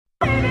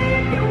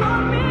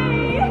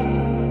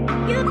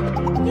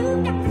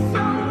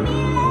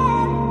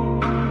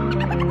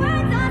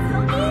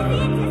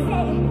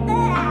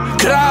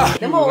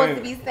Them hoes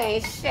to be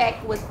saying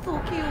Shaq was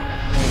too cute.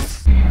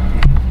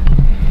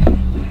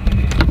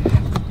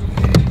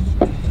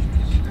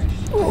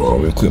 Oh,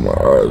 let me clean my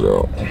eyes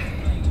out.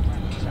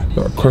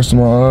 Got a crust in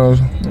my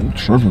eyes. I'm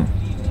tripping.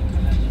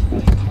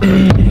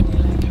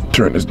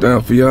 Turn this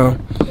down for y'all.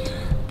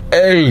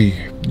 Hey,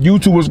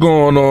 YouTube, what's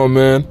going on,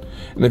 man?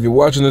 And if you're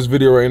watching this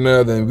video right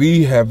now, then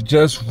we have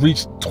just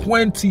reached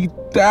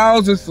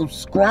 20,000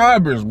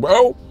 subscribers,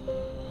 bro.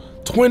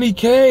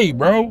 20K,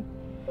 bro.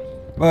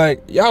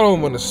 Like, y'all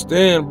don't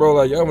understand, bro.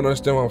 Like, y'all don't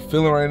understand what I'm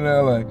feeling right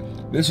now. Like,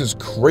 this is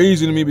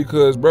crazy to me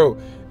because, bro,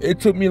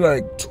 it took me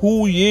like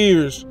 2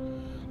 years,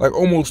 like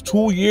almost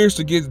 2 years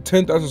to get to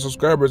 10,000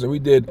 subscribers, and we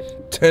did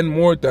 10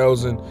 more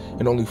thousand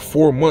in only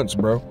 4 months,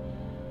 bro.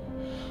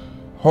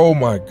 Oh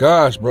my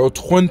gosh, bro,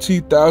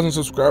 20,000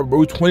 subscribers, bro.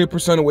 We're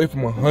 20% away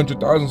from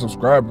 100,000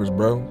 subscribers,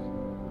 bro.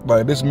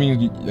 Like, this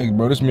means, like,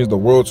 bro, this means the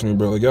world to me,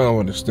 bro. Like, y'all don't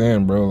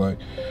understand, bro. Like,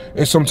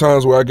 it's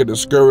sometimes where I get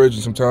discouraged,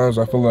 and sometimes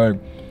I feel like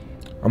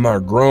I'm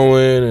not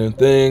growing and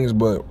things,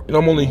 but, you know,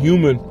 I'm only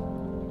human.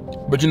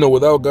 But, you know,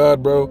 without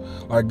God, bro,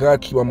 like,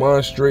 God keep my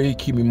mind straight. He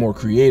keep me more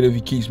creative.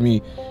 He keeps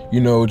me,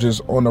 you know, just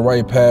on the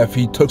right path.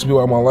 He took people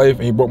out of my life,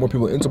 and he brought more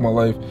people into my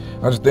life.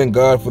 I just thank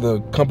God for the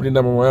company that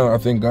I'm around. I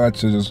thank God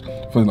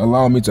for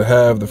allowing me to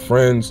have the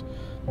friends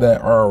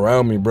that are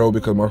around me, bro,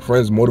 because my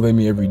friends motivate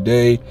me every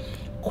day.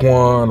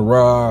 Quan,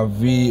 Ra,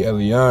 V,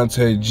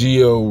 Eliante,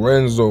 Gio,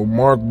 Renzo,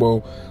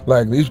 Markbo,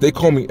 like, they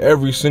call me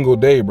every single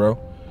day, bro.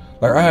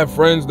 Like, I have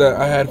friends that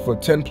I had for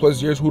 10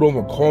 plus years who don't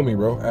even call me,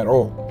 bro, at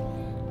all.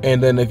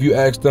 And then if you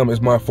ask them,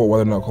 it's my fault why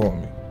they're not calling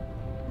me.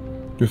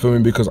 You feel me?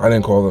 Because I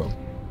didn't call them.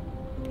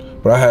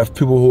 But I have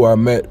people who I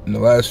met in the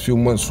last few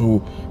months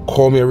who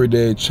call me every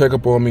day, check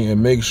up on me,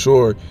 and make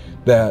sure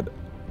that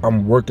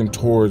I'm working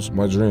towards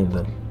my dream,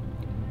 bro.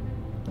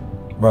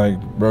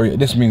 Like, bro,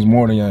 this means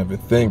more than y'all ever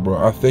think, bro.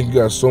 I thank you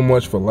guys so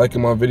much for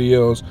liking my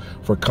videos,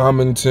 for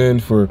commenting,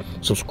 for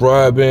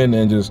subscribing,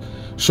 and just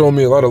showing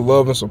me a lot of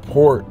love and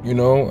support, you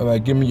know, and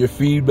like, give me your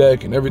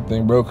feedback and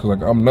everything, bro, because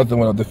like, I'm nothing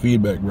without the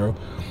feedback, bro.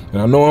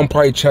 And I know I'm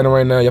probably chatting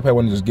right now. Y'all probably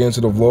want to just get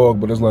into the vlog,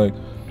 but it's like,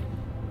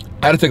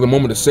 I had to take a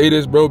moment to say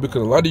this, bro,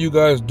 because a lot of you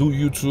guys do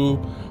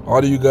YouTube. A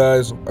lot of you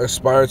guys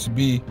aspire to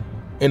be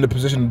in the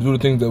position to do the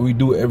things that we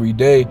do every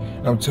day.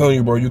 And I'm telling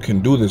you, bro, you can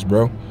do this,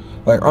 bro.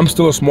 Like, I'm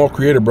still a small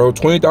creator, bro.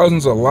 20,000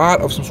 is a lot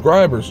of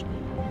subscribers.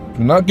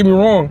 Do not get me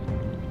wrong.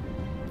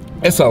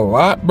 It's a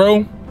lot,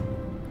 bro.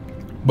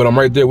 But I'm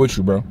right there with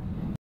you, bro.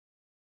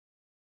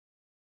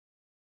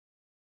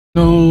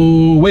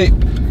 No, wait.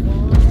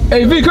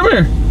 Hey, V, come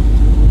here.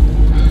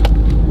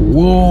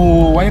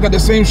 Whoa, why you got the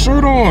same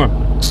shirt on?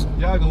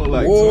 Y'all gonna look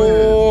like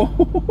whoa.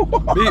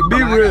 Twins.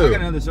 Be real. I got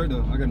another shirt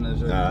though. I got another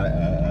shirt.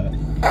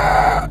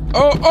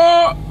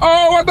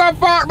 Oh, what the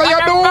fuck? What you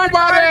doing,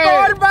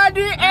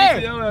 buddy?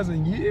 Hey, y'all has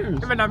in years.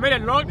 Even I made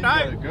it a long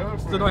time.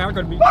 Still don't have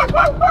to be.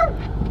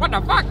 What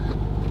the fuck?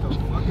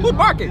 Who's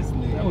barking?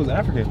 That was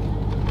African.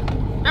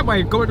 That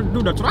boy going to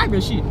do the tribe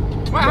and shit.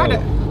 What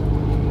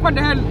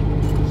the hell?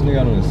 This nigga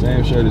got on the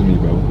same shirt as me,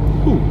 bro.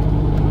 Who?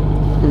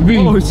 V.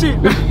 Oh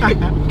shit.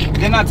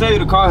 Didn't I tell you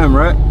to call him,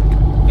 right?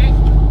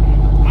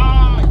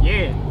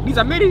 Yeah. He's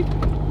a midi?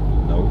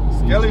 No.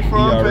 Skelly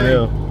from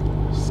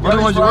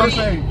Skelly from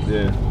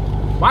Yeah.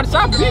 What's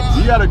up, bitch?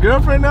 You got a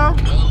girlfriend now?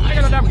 I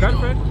got a damn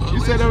girlfriend. You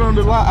said that on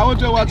the live. I want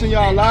you watching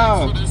y'all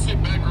live.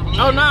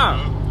 Oh no.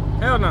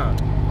 Hell no.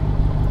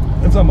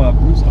 I'm talking about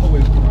Bruce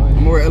always crying.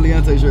 More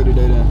Eliante shirt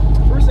today then.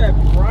 First that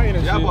Brian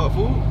and Y'all shit. bought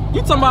food?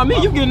 You talking about me?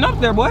 You getting up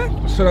there, boy?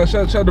 Shout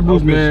out to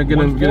Bruce, man.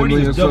 Getting a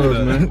million subs,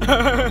 man. I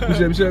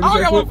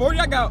got 140.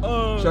 I got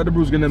Shout out to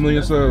Bruce getting a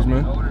million subs,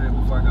 man.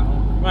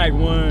 like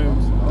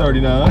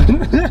 139.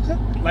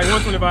 like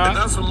 125.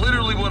 That's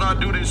literally what I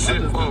do this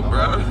shit for,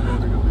 bro.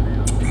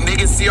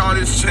 Niggas see all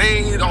these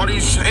chains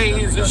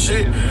and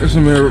shit.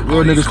 Listen, man,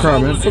 real niggas cry,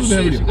 man. Post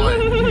that video.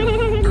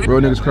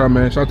 Real niggas cry,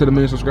 man. Shout out to the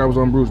million subscribers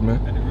on Bruce, man.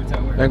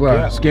 Ain't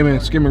lie,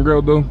 skimming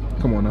girl though.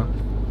 Come on now,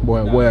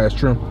 boy ass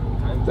trim.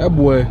 That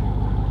boy,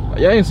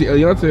 y'all ain't see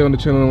Eliante on the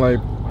channel in like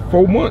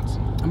 4 months.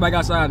 I'm back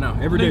outside now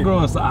every day. They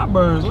growing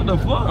sideburns. What the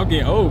fuck? I'm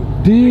getting old.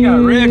 Damn. They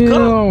got red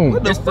color.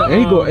 What the fuck?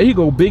 And he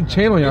go big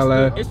chain on y'all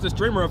ass. It's the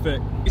streamer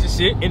effect. It's a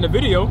shit in the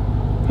video.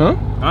 Huh?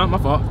 My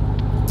fault.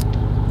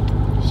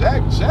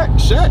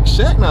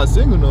 Shaq not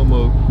single no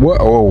more.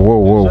 What?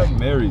 Whoa. Shaq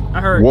married.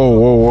 I heard.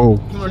 Whoa.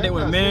 You on a date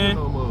with a man.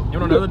 You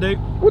on another date?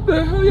 What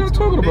the hell y'all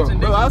talking about?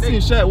 Bro, I seen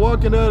Shaq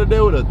walking the other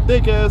day with a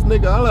thick ass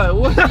nigga. I'm like,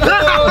 what?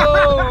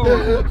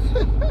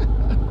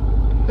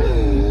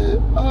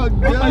 Oh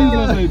god. You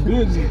gonna say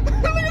bitch?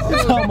 You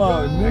talking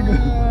about nigga?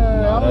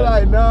 I'm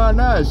like, nah,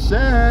 not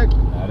Shaq.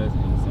 Nah, that's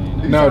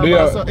insane. No, they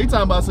are. He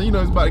talking about some, you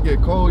know, it's about to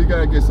get cold. You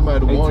gotta get somebody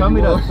to warm you. Tell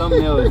me that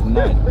thumbnail is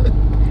not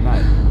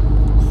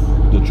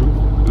the truth.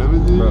 Let me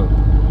see. Bro,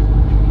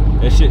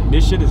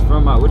 this shit is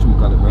from my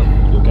whatchamacallit, bro.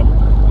 Your camera?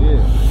 Yeah.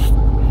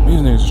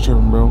 These niggas is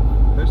tripping, bro.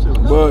 That shit was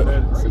But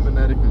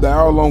cinematic. the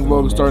hour-long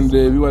vlog is starting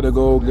today. We got to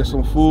go get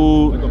some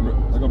food. I'm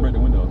gonna break the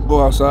window.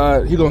 Go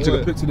outside. He gonna take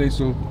a pic today,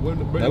 so. Now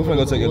we're gonna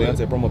go take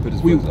Eliante promo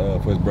pictures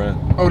for his brand.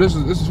 Oh, this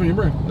is from your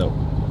brand. No.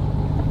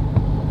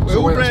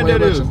 Wait, who brand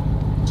that is?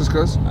 Just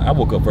cuz? I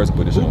woke up first and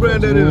put this Who on.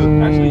 brand that is?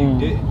 Actually, you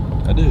did.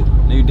 I did.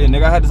 No, you did.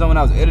 Nigga, I had this on when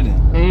I was editing.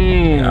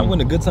 Mm. I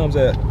went to Good Times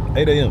at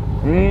 8 a.m.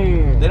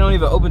 Mm. They don't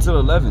even open till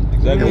 11.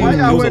 Exactly. And why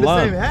y'all It was wearing a the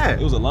line. same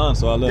hat? It was a line,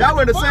 so I left. Y'all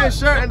wear the same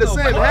shirt and the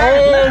same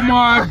hat. Oh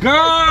my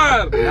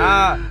God!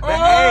 Nah, Oh,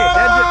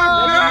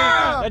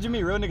 that just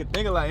me real nigga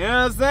thinking like, you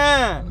know what I'm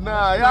saying?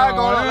 Nah, y'all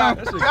gonna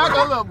look like, y'all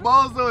gonna look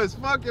bozo as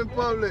fucking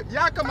public.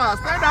 Y'all come on,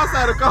 stand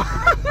outside the car.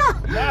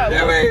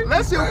 Yeah, man.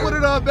 Let's see who put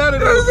it on better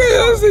than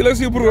Let's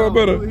see who put it on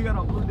better. He got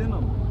on blue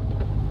denim.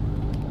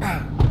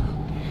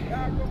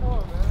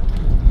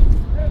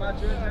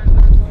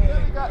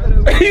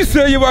 He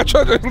said you my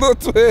treacherous little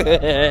twin.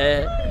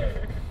 That's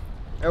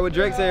what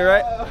Drake said,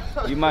 right?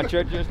 You my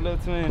treacherous little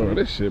twin. Bro,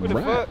 this shit What the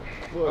bright. fuck?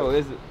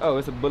 Oh,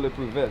 it's a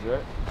bulletproof vest,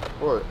 right?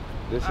 What?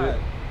 This shit. Alright,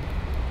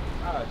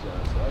 y'all.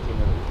 So I don't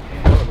know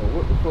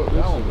what the fuck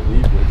this I don't shit.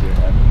 believe what just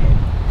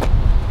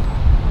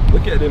happened.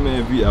 Look at that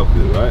man V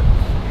outfit, right?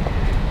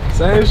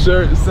 Same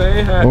shirt, the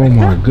same hat. Oh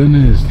my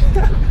goodness.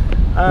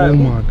 Alright, Oh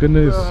my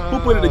goodness. who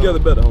put it together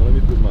better? Hold on,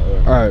 let me put my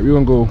Alright, we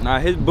gonna go. Nah,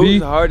 his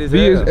boots hard as B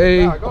hell. is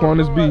A, Nah, go Quan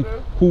is right B. there.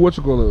 Who what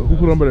you call it? Who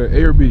put on better?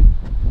 A or B?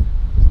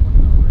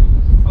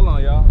 Hold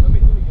on, y'all. Let me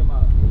get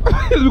my.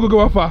 We gonna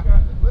go out far.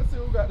 Let's see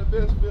who got the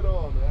best fit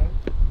on, man.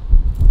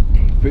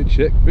 Fit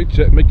check,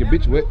 make your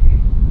bitch wet.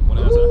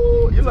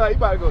 Ooh, you like you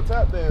about to go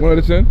tap dancing. 1 out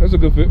of 10. That's a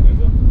good fit.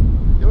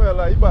 You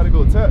like you about to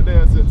go tap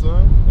dancing,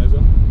 son.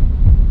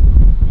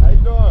 How you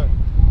doing?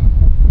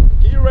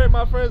 Can you rate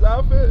my friend's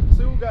outfit?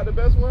 See who got the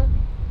best one?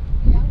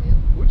 Yeah,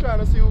 We're trying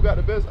to see who got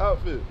the best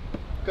outfit.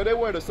 Cause they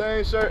wear the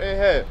same shirt and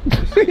hat.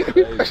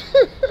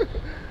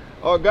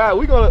 Oh God,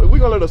 we gonna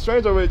let a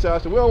stranger rate y'all.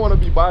 We don't want to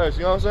be biased.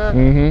 You know what I'm saying?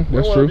 Mm-hmm. We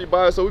That's don't true. want to be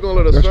biased, so we gonna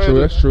let a That's stranger.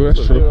 true. That's true.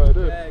 That's true. Right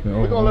there.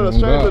 Yeah, We gonna let a oh,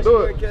 stranger God. do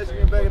it.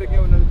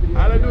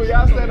 How they do?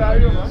 Y'all stand out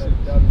here, man.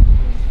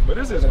 But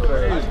this is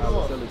crazy.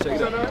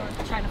 Check it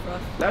out. China for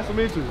us. Nice to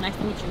meet you. Nice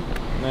to meet you.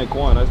 Hey,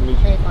 Quan, nice to meet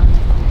you. Very fun.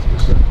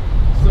 Nice to meet you.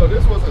 So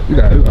this was a You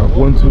got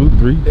 1, 2,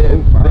 3, 4, 5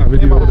 They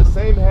came out with videos. the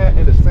same hat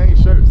and the same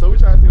shirt. So we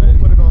trying to see who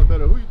put it on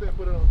better. Who you think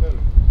put it on better?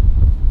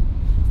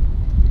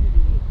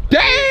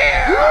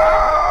 Damn!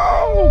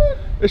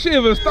 And she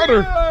even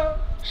stutter.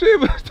 She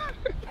even stutter.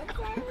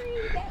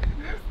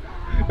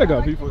 I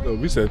got people though.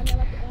 We said,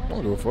 I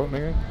don't give a fuck,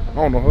 nigga. I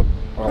don't know her.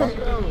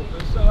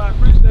 So I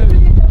appreciate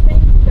it.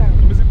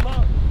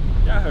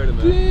 Y'all heard it,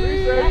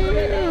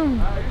 man.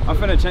 I'm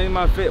finna change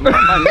my fit. My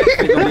next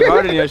fit gonna be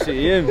harder than that shit,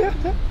 you hear me? I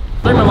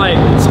remember like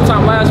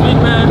sometime last week,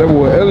 man. That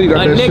boy Ellie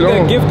got A that shit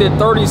nigga on. gifted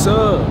 30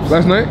 subs.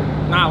 Last night?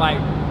 Nah, like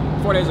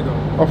 4 days ago.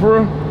 Oh,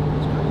 for real?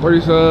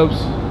 30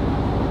 subs.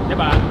 Yeah,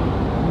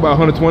 About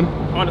 120.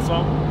 on the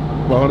song.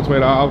 About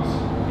 $120.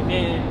 And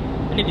then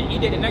the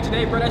E-Day the next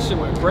day, bro, that shit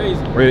went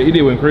crazy. Oh yeah,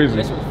 he went crazy.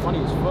 That shit was funny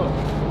as fuck.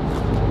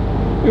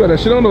 You got that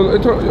shit on though.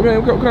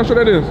 Man, what kind of shirt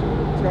that is?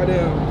 It's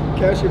goddamn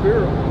Cashier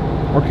Bureau.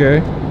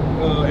 Okay.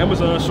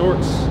 Amazon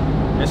shorts.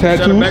 And some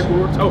Tattoos? shutter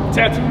backboards. Oh,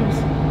 tattoos.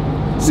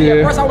 See, Yeah.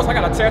 at first I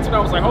got a tattoo and I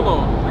was like, hold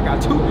on, I got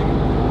 2,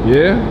 nigga.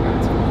 Yeah.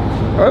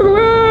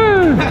 Ugly.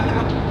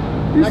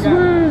 You I got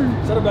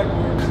swear. shutter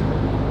backboards.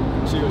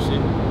 Chill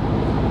shit.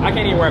 I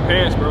can't even wear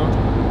pants, bro. I'm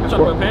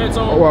trying to put pants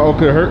on. Oh wow,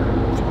 okay, it hurt.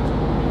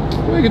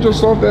 Man, get your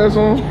soft ass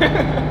on.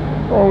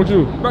 What's wrong with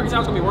you? Bro, cause I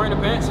was gonna be wearing the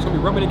pants, it's gonna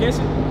be rubbing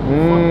against it.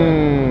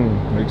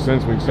 Makes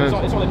sense, makes sense.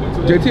 It's only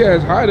new to JT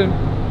ass hiding.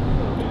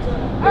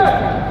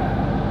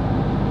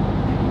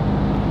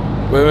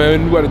 But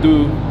man, we gotta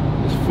do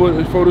this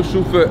photo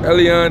shoot for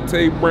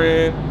Eliante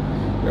brand. You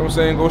know what I'm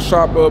saying? Go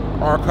shop up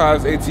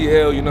Archives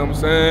ATL, you know what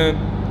I'm saying?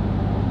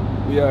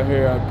 We out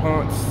here at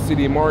Ponce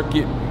City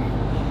Market.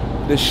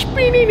 The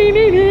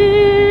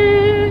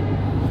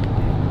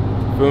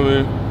feel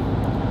me?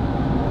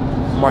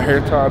 My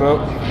hair tied up.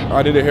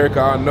 I need a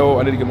haircut, I know.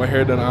 I need to get my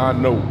hair done, I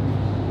know.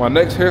 My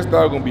next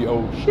hairstyle gonna be,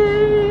 oh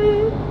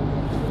shit,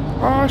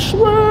 I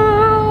swear.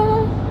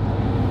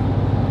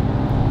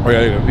 Oh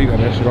yeah, V got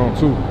that shit on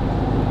too.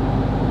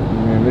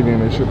 Man, they getting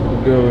that shit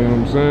together, you know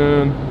what I'm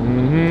saying?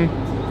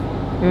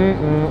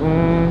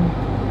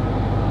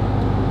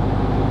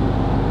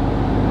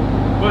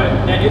 But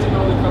that isn't the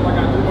only color I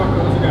got 3 more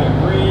colors. You got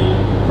green,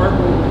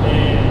 purple,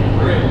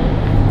 and red.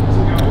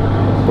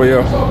 But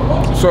yeah,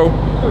 so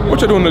what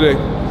you doing today?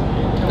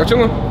 Y'all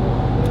chilling?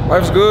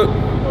 Life's good?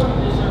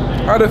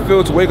 How did it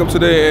feel to wake up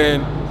today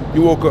and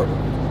you woke up?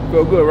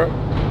 Felt good, right? You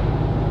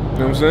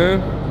know what I'm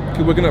saying?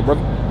 Keep waking up,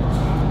 brother.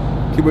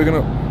 Keep waking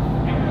up.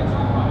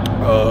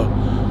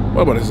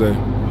 What am I about to say?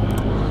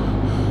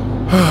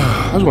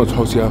 I just want to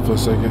talk to y'all for a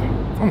second.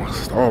 I'm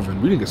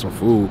starving. We didn't get some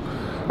food.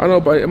 I know,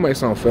 but it might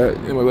sound fat. It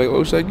might be like,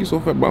 oh, Shaq, you so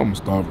fat, but I'm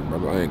starving,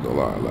 brother. I ain't gonna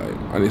lie. Like,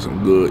 I need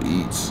some good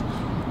eats.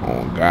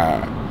 Oh,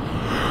 God.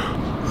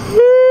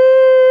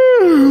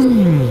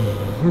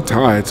 I'm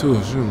tired,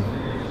 too. Shoot.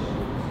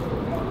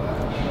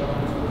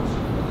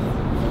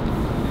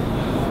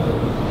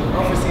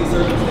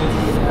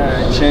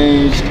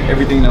 Changed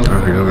everything that was I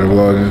think I'm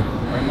vlogging.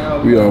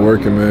 We all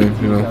working, man.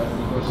 You know,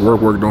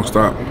 work don't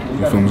stop. You feel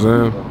what I'm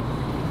saying?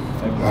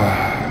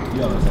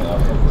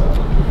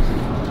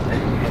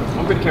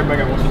 I'm put the camera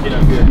back up once you get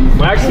up here.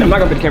 Well, actually, I'm not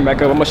gonna put the camera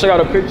back up. I'm gonna show y'all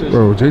the pictures.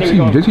 Bro,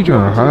 JT trying to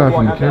hide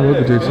from the camera.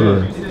 Look at JT.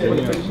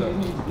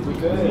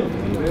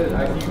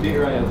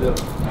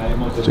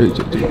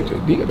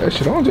 JT got that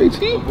shit on,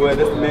 JT? Boy,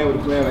 that's the man with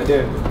the plan right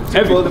there.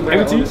 Heavy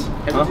tees?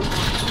 Huh?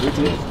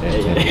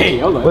 Hey,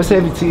 hold on. What's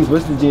heavy tees?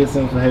 What's the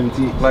GSM for heavy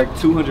tees? Like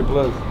 200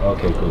 plus.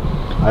 Okay, cool.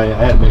 I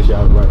had to make sure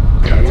I was right.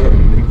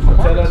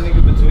 Tell that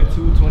nigga between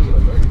 220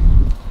 and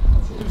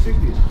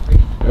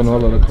 260. And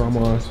all of the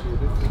Cromons.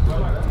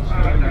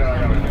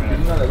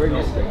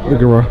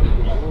 Look at Rob.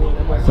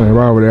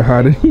 Rob over there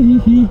hiding.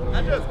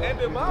 I just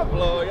ended my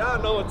vlog.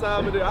 Y'all know what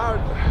time it is.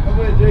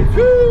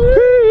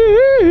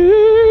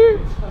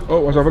 Oh,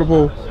 watch out for the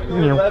pole.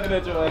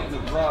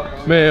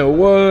 Man,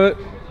 what?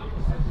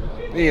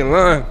 He ain't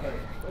lying.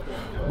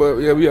 But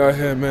yeah, we out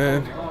here,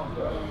 man.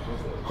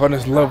 On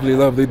this lovely,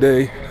 lovely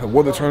day. The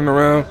weather turning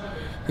around.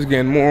 It's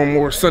getting more and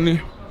more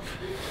sunny.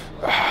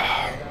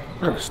 I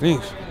gotta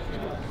sneeze.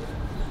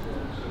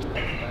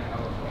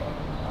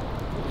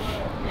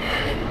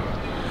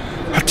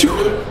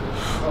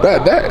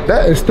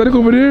 That aesthetic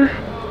over there.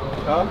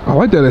 Huh? I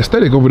like that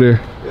aesthetic over there.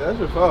 Yeah, that's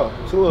your fault.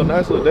 It's a little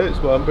nice little date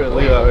spot. I'm pretty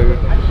late out here.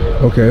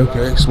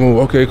 Okay, smooth.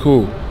 Okay,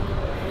 cool.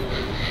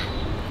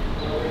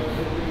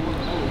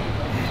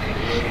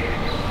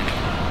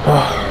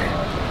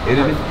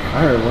 I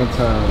heard one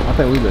time, I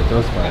think we were at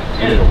those spots.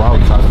 We did a walk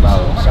talking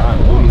about Sean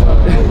booty.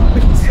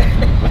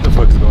 What the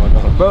fuck is going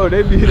on? Bro,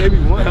 they be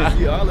wanting to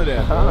see all of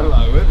that. Bro.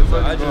 Like, what the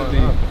fuck is going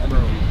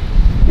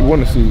on? You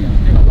want to see?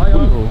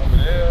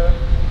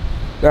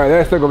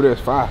 That stick over there is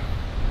fire.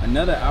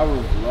 Another hour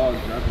of vlog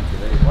dropping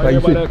today. Like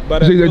you see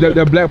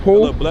that black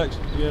pole?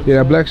 Yeah,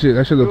 that black shit.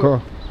 That shit look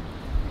cool.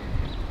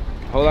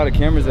 Whole lot of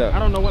cameras out. I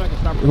don't know when I can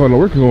stop. There's a lot of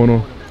work going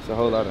on. It's a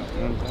whole lot of.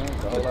 You know what I'm saying?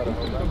 It's a whole lot of.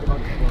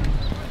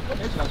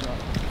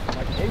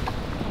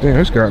 Damn,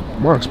 this got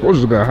my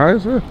exposures got high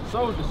as hell.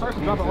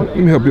 Let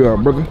me help you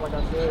out, brother.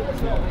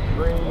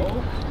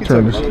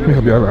 Turn this. Let me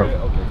help you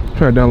out.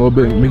 Turn it down a little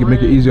bit.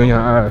 Make it easy on your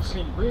eyes.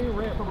 You know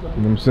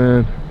what I'm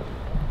saying?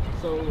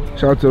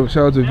 Shout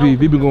out to V.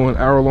 V been going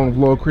hour-long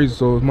vlog crazy,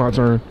 so it's my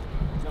turn.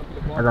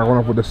 I got one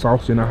up with the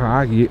sauce, you know how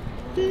I get.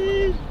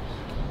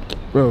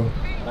 Bro.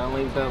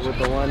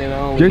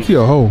 JT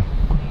a hoe.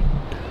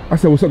 I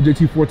said, what's up,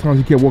 JT 4 times,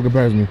 he kept walking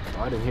past me.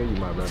 Oh, I didn't hear you,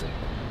 my brother.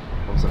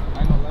 What's up?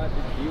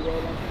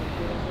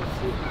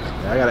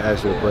 Yeah, I gotta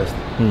ask you a question.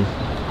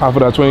 How for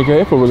that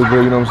 20K? For really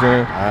good, you know what I'm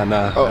saying?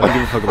 Nah. I don't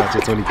give a fuck about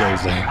your 20K,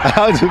 so.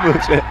 I'll just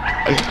bullshit.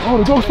 Oh,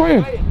 the dog's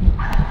playing.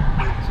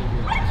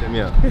 Check me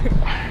out.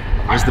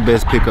 What's the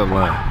best pickup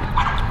line?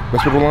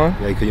 Best pickup line?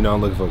 Yeah, because you know I'm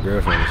looking for a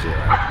girlfriend and shit,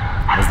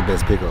 right? What's the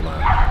best pickup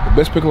line? The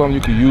best pickup line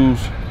you can use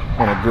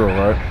on a girl,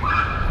 right?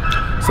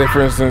 Say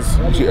for instance,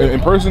 in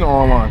person or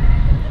online?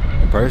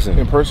 In person.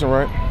 In person,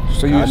 right?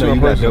 So you I know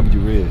you got W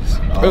Riz.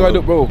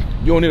 Bro,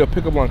 you don't need a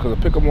pickup line because a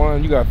pickup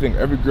line, you gotta think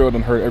every girl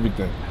done heard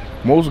everything.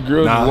 Most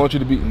girls want you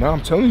to be. Nah,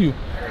 I'm telling you,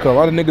 because a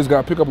lot of niggas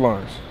got pickup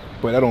lines,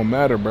 but that don't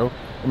matter, bro.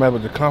 It matters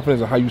with the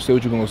confidence of how you say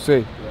what you're gonna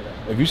say.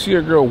 If you see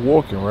a girl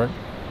walking, right,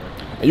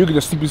 and you can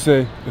just simply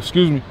say,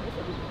 "Excuse me,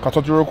 can I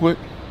talk to you real quick?"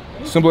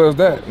 Simple as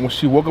that. When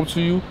she walk up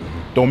to you,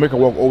 don't make her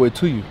walk all the way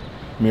to you.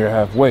 Meet her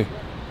halfway.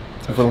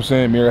 That's what I'm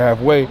saying. Meet her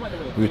halfway.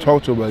 We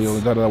talk to her about,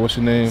 yo, what's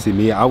your name? See,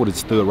 me, I would have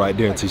stood right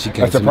there until she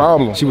came. That's the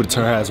problem. She would have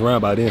turned her ass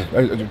around by then.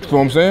 You know what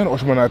I'm saying? Or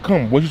she might not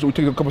come. Once you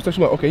take a couple steps,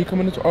 she's like, okay, he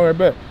coming in. All right,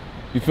 bet.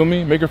 You feel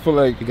me? Make her feel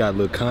like you got a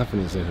little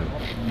confidence in her.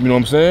 You know what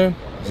I'm saying?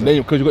 And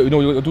then, because you know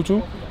what you gotta do too?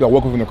 You gotta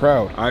walk away from the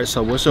crowd. All right,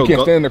 so what's your You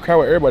can't stand in the crowd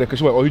with everybody because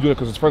she's like, oh, he's doing it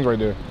because his friend's right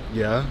there.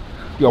 Yeah.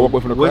 You gotta walk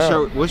away from the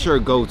crowd. What's your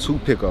go-to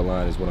pickup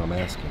line is what I'm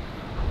asking.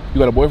 You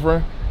got a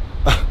boyfriend?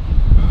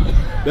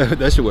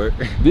 That should work.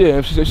 Yeah,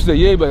 if she said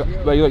yeah, but she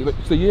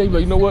said yeah, but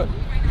you know what?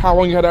 How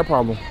long you had that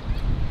problem?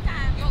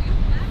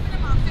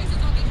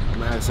 I'm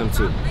gonna ask him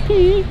too.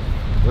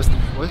 What's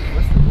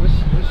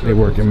They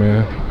working,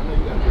 man.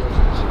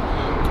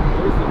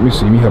 Let me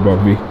see. Let me help out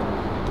V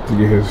to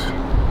get his.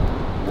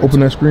 Open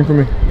that screen for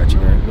me. Got you,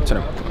 man.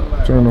 Turn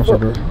it Turn it on so I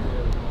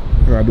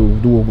gotta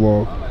do a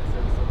vlog.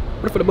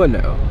 What for the button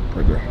now?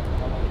 Right there.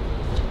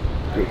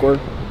 You record?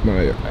 No,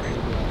 yeah.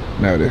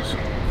 Now it is.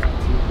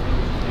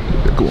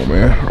 Yeah, come on,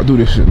 man. I'll do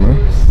this shit, man.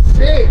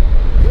 Shit!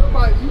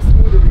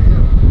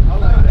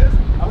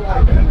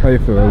 How you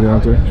feel,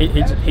 Leonte?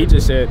 He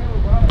just said,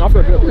 I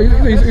feel good.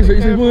 He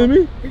said more than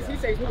me? He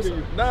said he's than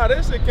you. Nah,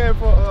 that shit came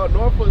from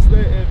Norfolk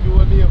State and you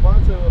and me and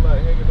Vontae were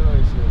like hanging out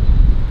and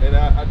shit. And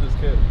I just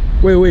kept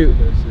Wait.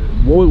 that shit.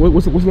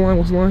 What's the line?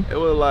 What's the line? It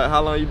was like,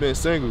 how long you been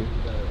single?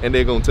 And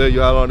they gonna tell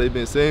you how long they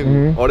been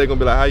single. Or they gonna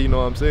be like, how you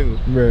know I'm single?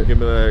 Right. You can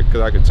be like, cause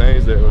I could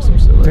change that or some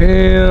shit like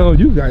Damn,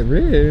 you got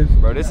Riz.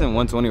 Bro, this in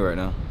 120 right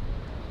now.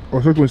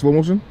 Oh, so it's in slow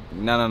motion?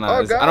 No. Oh,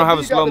 I don't have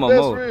a slow-mo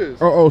mode.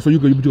 Oh, so you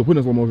could put it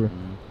in slow motion.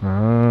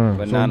 Ah.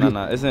 But so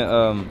nah. It's in,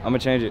 I'm gonna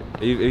change it.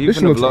 If you this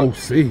finna looks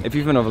vlog, OC. if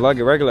you finna vlog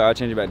it regular, I'll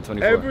change it back to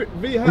 24. I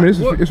mean, it's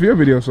for your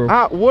video, so.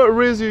 What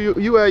Riz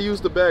you had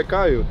used to bag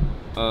Kyle?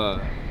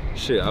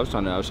 Shit, I was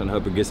trying to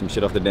help her get some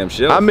shit off the damn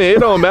shelf. I mean, it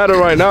don't matter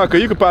right now,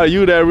 cause you could probably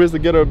use that Riz to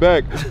get her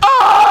back.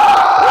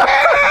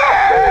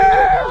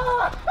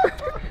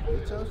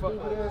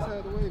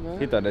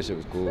 thought that shit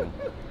was cool.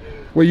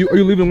 Wait, are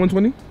you leaving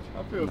 120?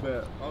 I feel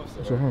bad. I'm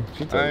So, huh?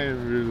 sorry. I ain't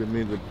really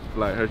mean to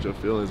like hurt your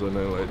feelings or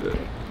nothing like that.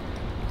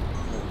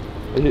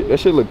 That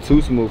shit look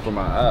too smooth for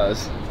my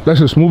eyes. That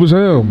shit smooth as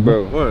hell,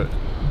 bro. What?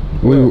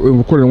 We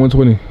recorded at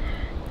 120. You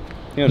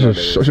don't know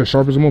That shit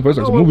sharp as a motherfucker. That's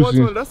like some movie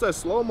scene. That's that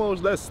slow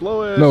motion, that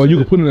slow ass. No, shit. you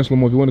can put it in that slow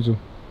mo if you wanted to.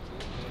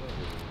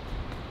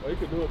 Oh, you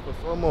can do it for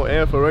slow mo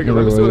and for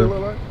regular. Let me see what it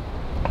look like.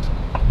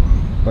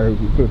 Like,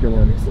 you put the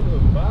camera on. It's a little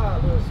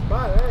vibe, little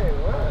spot. It ain't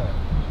wild.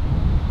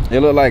 It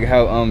look like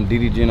how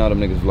DDG and all them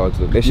niggas vlogs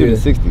look. They shit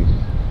is 60.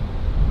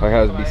 Like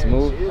how it be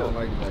smooth. I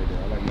like it like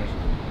that. I like that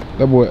shit.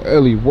 That boy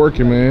Ellie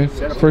working, man.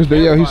 First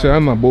day out, he said,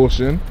 I'm not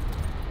bullshitting.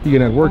 He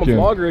getting that work in. I'm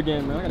a vlogger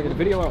again, man. I gotta get a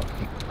video out.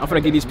 I'm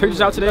finna get these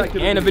pictures out today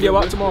and a video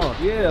out tomorrow.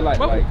 Yeah, like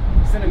I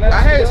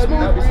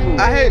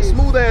hate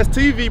smooth ass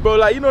TV, bro.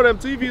 Like, you know them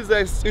TVs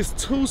it's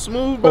too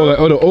smooth, bro.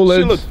 Oh, the OLEDs?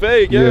 Shit look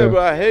fake, yeah,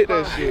 bro. I hate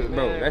that shit,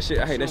 bro. That shit,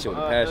 I hate that shit with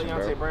a passion,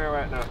 bro.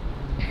 Right now.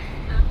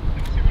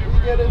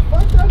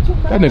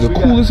 That nigga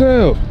cool as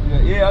hell.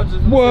 Yeah, I'm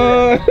just.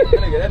 What?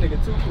 That nigga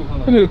too cool.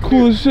 That nigga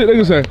cool as shit.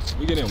 Nigga say.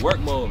 We get in work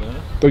mode, man.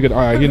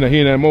 Alright, he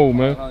in that mode,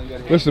 man.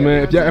 Listen,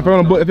 man. If y'all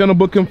wanna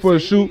book him for a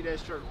shoot,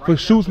 for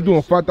shoots, we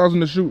doing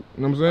 5,000 to shoot. You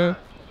know what I'm saying?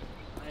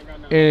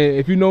 And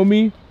if you know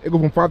me, it go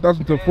from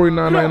 5,000 to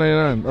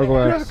 49,999.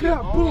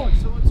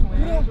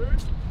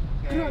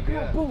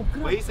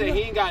 But he said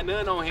he ain't got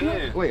none on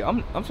hand. Wait,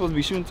 I'm supposed to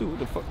be shooting too. What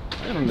the fuck?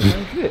 I don't know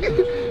shit.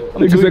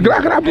 Nigga said,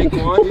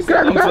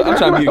 I'm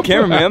trying to be a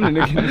cameraman. I'm the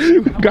nigga in the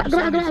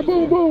shoot.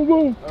 Boom, boom,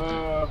 boom. I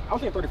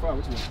was saying 35.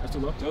 What you mean? That's too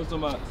low.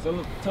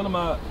 Tell him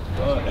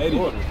 80.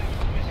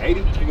 80?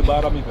 You can buy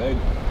it off me for 80.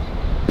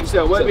 You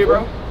said what, me,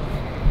 bro?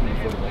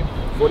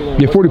 40.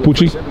 Yeah, 40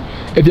 Poochie.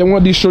 If y'all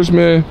want these shirts,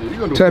 man,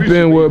 tap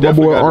in with my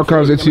boy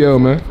Archives ATL,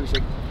 man.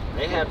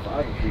 They had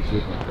 5 free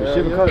shipping.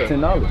 Shipping cost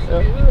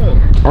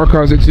 $10.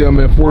 Archives ATL,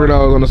 man,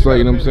 $40 on the site,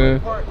 you know what I'm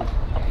saying?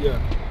 Yeah.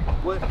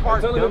 What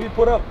part? Tell him if you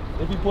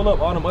pull up,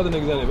 all them other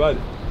niggas ain't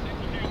invited.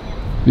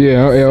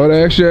 Yeah, all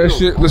that extra ass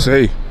shit. Listen,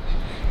 hey,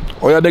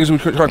 all y'all niggas who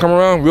try to come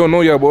around, we don't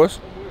know y'all, boys.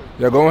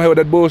 Y'all go ahead with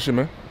that bullshit,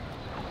 man.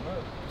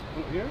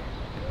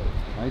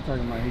 Why you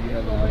talking about he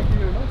have like...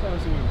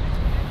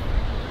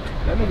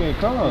 That nigga ain't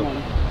come.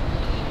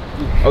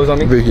 Oh, it's on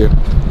me? Right here.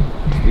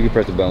 You can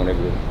press the button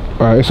whenever.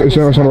 Alright, it's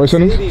on the right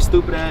sentence?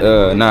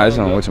 Nah, it's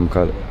on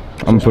whatchamacallit.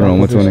 I'm gonna put it on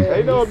 120.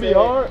 Ain't no be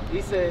hard.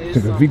 He said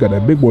If he got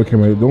that big boy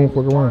camera, don't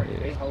fuck around.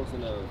 they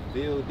hosting a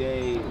field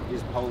day.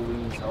 His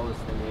police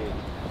hosting it.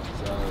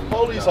 So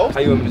Police hosting. How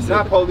you want me to say?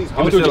 not police. You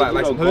want me to say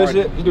like some hood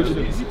shit? You do what you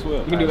do. You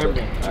can do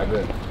everything. Alright,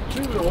 good. She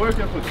been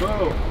working for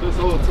 12 this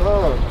whole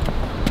time.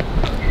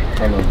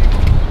 I know.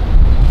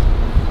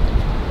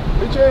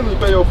 They changed to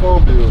pay your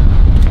phone bill.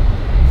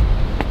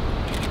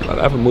 I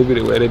have a movie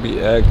the way they be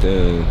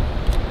acting.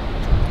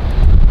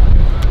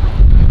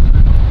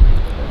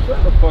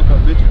 Shut the fuck up,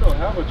 bitch. You don't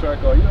have a track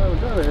car. You don't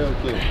even got a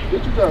Hellcat.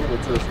 Bitch, you driving a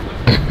Tesla.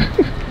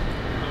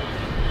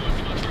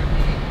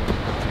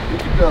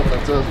 Bitch, you driving a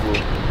Tesla.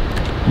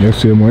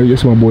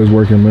 Yes, my boy's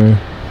working, man.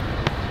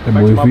 That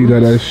boy V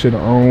got that shit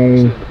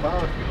on.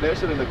 That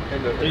shit in the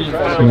You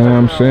know what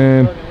I'm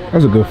saying?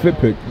 That's a good fit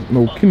pick.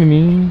 No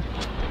kidding.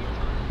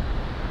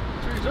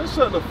 Just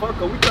shut the fuck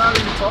up. We tired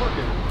of you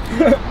talking.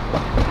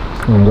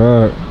 Oh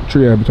God,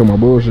 Tree I be talking about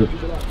bullshit.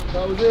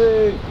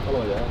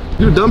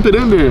 You dump it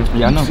in there.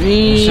 Yeah, I know.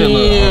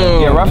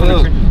 Yeah, Rafa.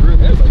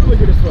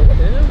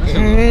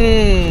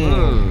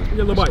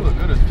 Your little bite.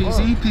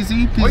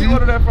 PC. Where you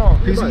order that from?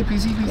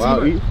 PC.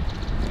 Wow, eat.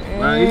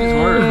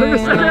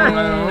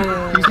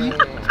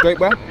 PC. Straight,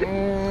 bro.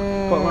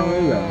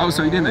 Oh,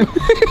 so you didn't?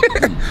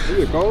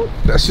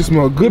 That shit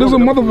smell good as a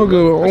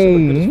motherfucker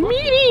on me.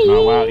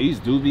 Oh, wow,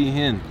 East do be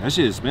hen. That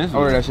shit expensive. I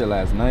ordered that shit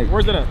last night.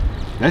 Where's that at?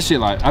 That shit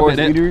like, I bet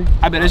that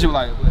shit was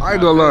like. I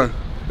ain't gonna lie.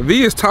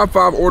 V is top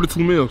 5 order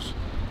 2 meals.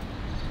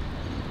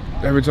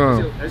 Every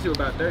time. That shit was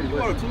about 30. You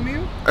order 2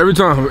 meals? Every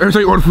time you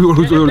order food,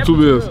 you order 2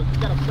 meals.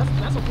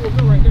 That's a full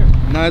meal right there.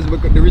 No, it's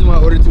because the reason why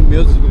I ordered 2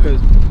 meals is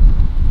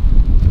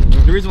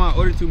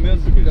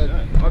because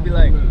I'll be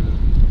like,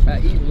 I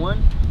eat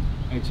one.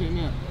 Hey, check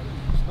me out.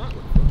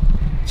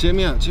 Check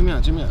me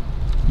out.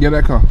 Yeah,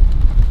 that car.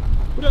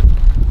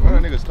 Why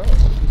that nigga stop?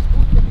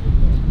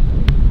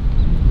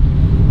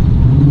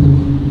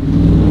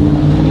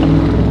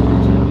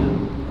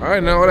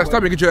 Alright, now all that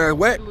stuff, you get your ass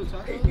wet.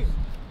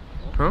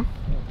 Huh?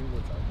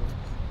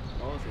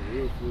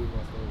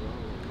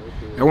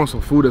 I want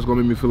some food that's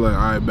gonna make me feel like,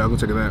 alright, back, I'll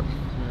take a nap.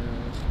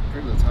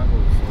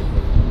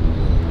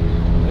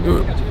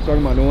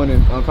 Talking about the one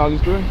in College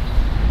Store?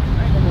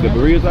 The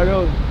burrito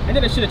tacos? And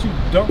then that shit that you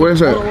don't Where's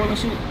that? oil and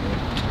shit.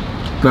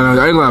 No,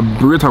 I ain't like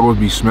burrito tacos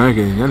be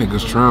smacking. That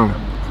nigga's trying.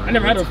 I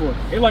never had it before.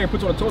 It's like it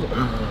puts you on the toilet.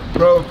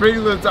 Bro, Pretty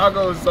Little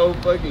Taco is so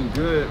fucking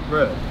good,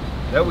 bro.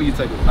 That's when you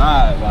take a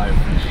vibe, like,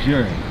 for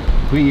sure.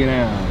 Put you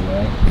down,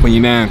 bro. When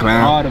you down,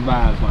 clown. All the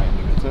vibes, like,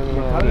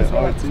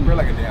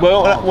 nigga.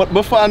 But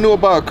before I knew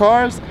about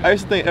cars, I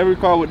used to think every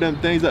car with them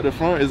things at the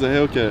front is a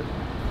Hellcat.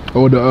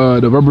 Oh,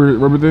 the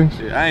rubber things?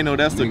 Shit, I ain't know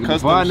that's the custom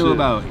Before I knew shit.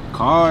 about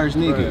cars,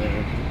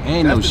 nigga.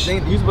 Ain't no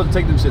shit. You supposed to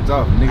take them shits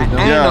off. Niggas don't.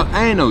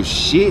 I ain't no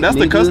shit. That's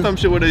nigga. the custom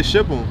shit where they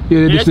ship them.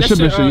 Yeah, it's the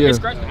shipping shit, yeah.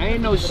 I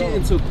ain't no shit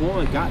until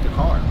Quan got the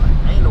car. Like,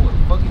 I ain't know what the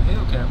fucking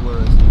Hellcat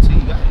was until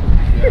he got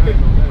it.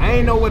 I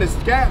ain't know what a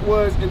scat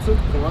was until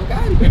Quan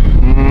got it.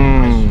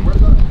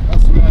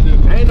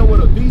 I ain't know what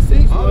a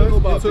V6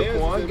 was until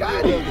Quan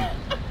got it.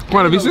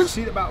 Quan, a I don't know V6?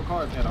 shit about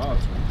cars at all.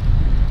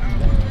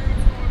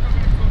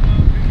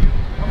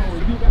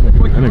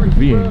 That nigga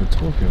V ain't even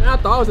talking. Man, I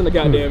thought I was in the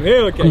goddamn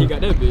Hellcat. You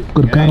got that bitch.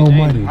 Good God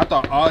Almighty. I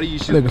thought all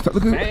these shit was the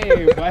Look at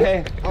same,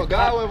 boy. Oh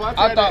God,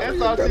 I thought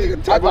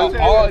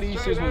all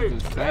these shit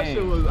was the same.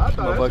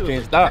 Motherfucker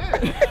can't stop.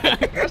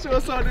 That shit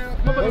was so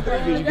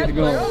damn. You get to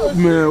go.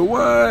 Man,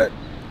 what?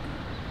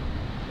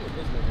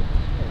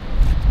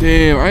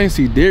 Damn, I ain't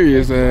see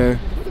Darius. There's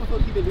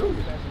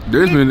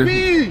been in the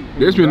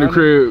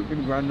crib. He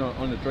been grinding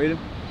on the trading.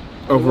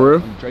 Oh, for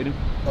real? Trading.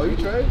 Oh, you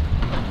trade?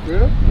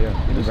 Yeah? Yeah.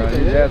 He been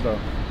grinding his ass off.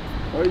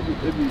 Oh, you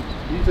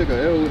take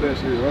a L with that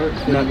shit, right?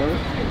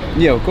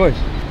 Yeah, of course.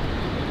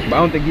 But I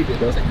don't think he did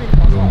though.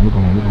 Look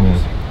on.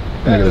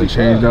 Nigga done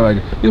changed out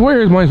like,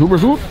 where's my super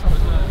suit?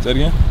 Say it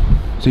again.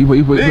 So you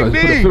put a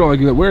fit on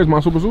like, where's my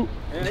super suit?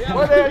 Where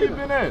the hell you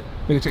been at?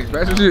 Nigga changed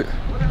fast and shit.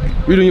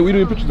 We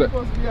doing pictures at?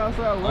 I'm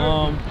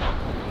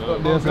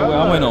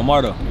waiting on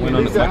Marta. Waiting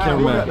on the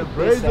cameraman.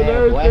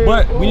 But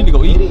But we need to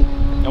go eat.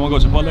 I want to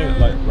go Chipotle,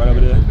 like right over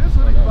there.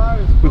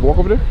 We can walk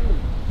over there?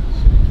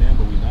 Yeah,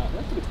 but we not.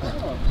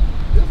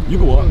 You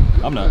can walk.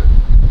 I'm not.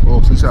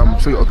 Oh, so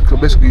you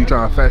basically you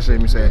trying to fat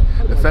shame me saying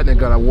the fat nigga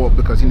gotta walk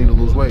because he need to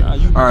lose weight.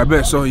 Alright,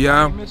 bet. So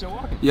yeah,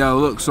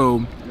 look,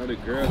 so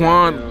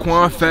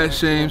Quan fat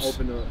shames.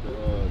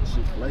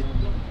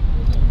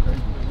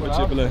 What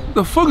Chipotle?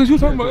 The fuck is you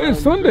talking about? It's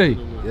Sunday.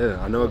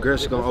 Yeah, I know a girl,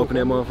 she gonna open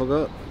that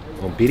motherfucker up.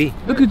 On BD.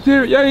 Look at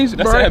Darius. Yeah, he's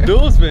That's that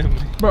Bill's family.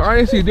 Bro, I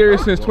ain't seen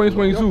Darius since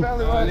 2022.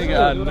 Nigga,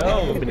 I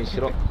know.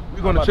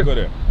 We gonna check. Go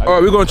there.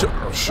 Alright, we gonna check.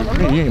 Oh, shit,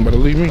 man, you ain't about to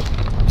leave me.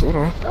 Hold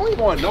on. I ain't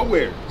going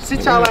nowhere.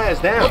 Sit y'all ass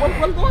down.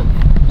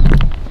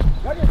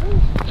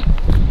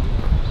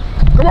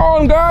 Come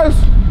on, guys.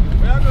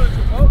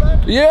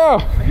 Yeah.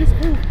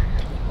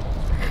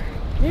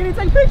 He didn't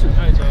take pictures.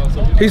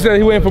 He said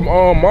he went from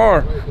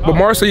Mar, but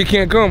Mar said you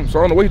can't come, so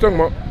I don't know what you talking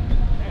about.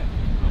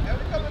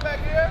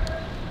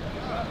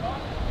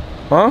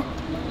 Huh?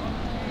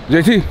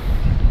 JT? Did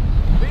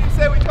you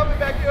say we coming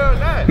back here or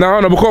not? Nah, I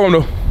don't know, but call him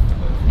though.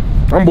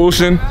 I'm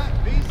bullshitting.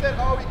 Did you say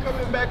are we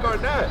coming back or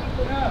not?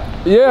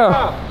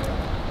 Yeah.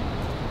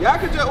 Y'all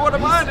can just order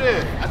mine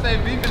then. I say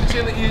beef and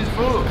chili is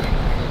food.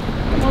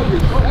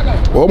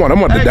 Oh, I'm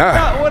about to die.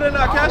 Y'all order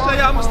now, cash out,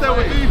 y'all, I'ma stay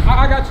with beef.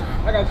 I got you.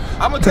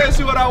 I'ma text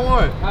you what I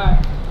want.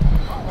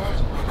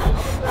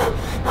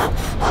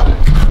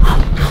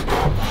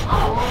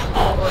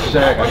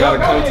 Shaq, I gotta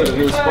come to the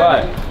new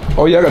spot.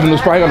 Oh yeah, I got the new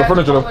spot. I got the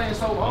furniture though.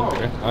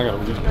 Okay, I gotta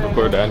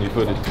record that. I need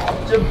footage.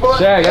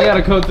 Shaq, I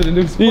gotta come to the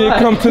new spot. You didn't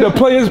come to the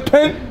player's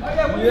pen?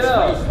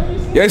 Yeah.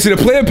 You ain't see the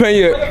player pen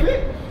yet.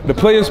 The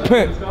player's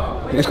pen.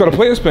 It's called a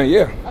player's pen,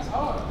 yeah.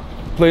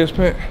 Player's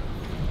pen.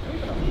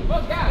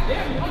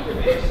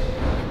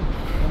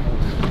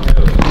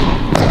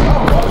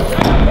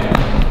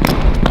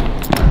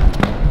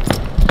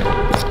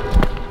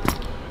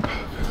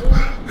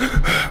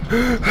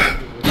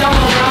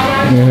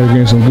 Yeah,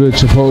 getting some good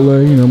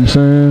Chipotle, you know what I'm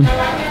saying? I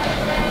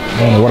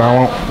don't know what I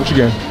want. What you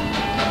getting?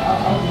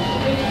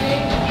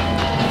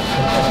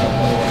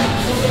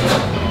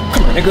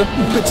 Come on, nigga. You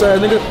bitch ass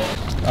nigga.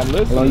 I'm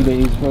listening. How long you been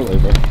eating Chipotle,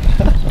 bro? Oh,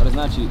 that's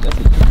not cheap. That's a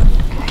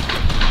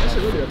that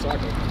shit really a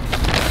taco.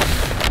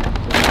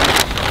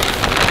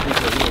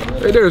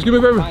 Hey, Darius, give me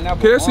a favor. Can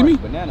they see me?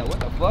 Banana, what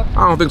the fuck?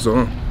 I don't think so,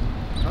 huh?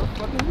 How the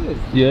fuck is this?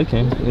 Yeah, it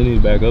can. It need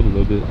to back up a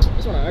little bit.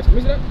 That's what I asked.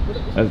 Is that?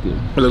 That's good.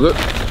 It look good?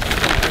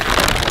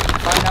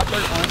 Pineapple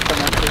on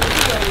pineapple.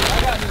 I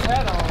got this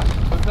hat on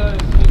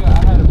because nigga, I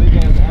had a big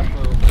ass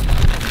afro.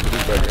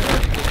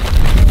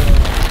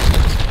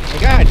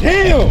 God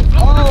damn!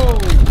 Oh!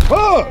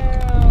 Fuck!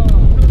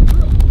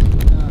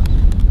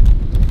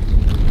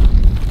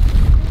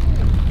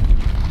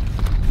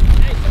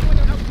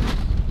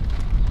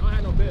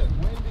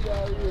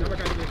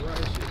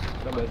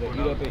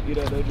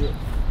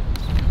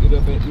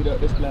 Eat up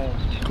this plan.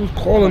 Who's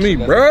calling me,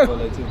 bruh?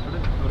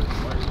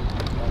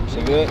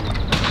 She good?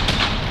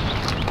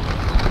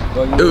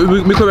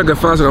 We come back at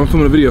 5 seconds. I'm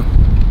filming a video.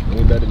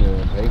 We better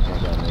than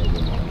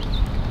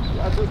Patreon.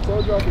 I just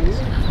told y'all to eat.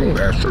 Come on,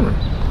 guys, trimming.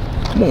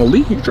 Come on,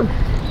 Lee, you trimming.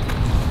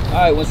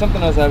 Alright, when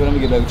something else happens, I'm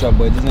gonna get back with y'all,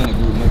 boy. This ain't a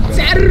group, nigga. What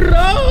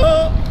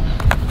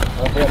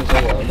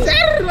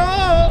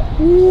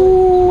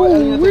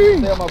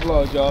stay on my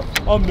vlog, y'all.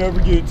 I'm never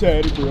getting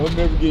tatted, bro. I'm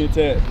never getting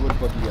tatted. What the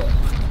fuck you got?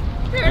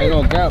 I ain't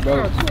gonna count,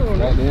 bro.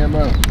 Goddamn,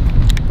 bro.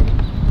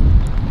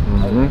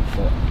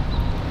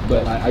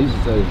 But I used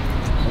to say,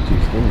 I'm too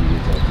skinny to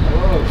get tatted.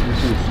 You're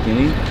too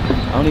skinny? I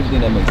don't even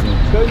think that makes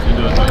sense.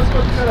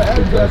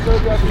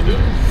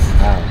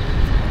 How?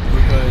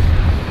 Because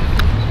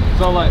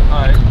so like,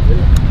 all right,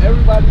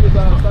 Everybody is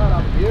outside,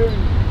 I'm hearing you.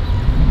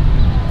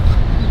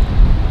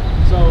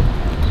 so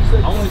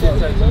I want to get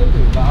tattooed,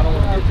 but I don't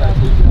want to get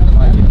tattooed.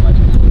 I get like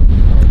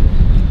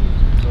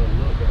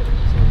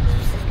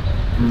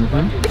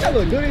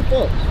they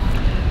fuck?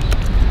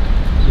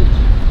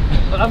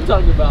 I'm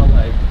talking about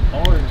like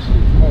orange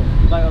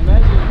shit. Like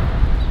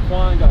imagine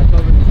Quan got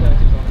covered in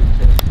tattoos on his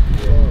chest.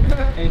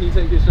 Yeah. And he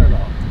take his shirt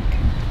off.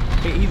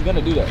 He's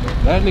gonna do that though.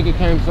 That nigga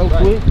came so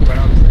quick. But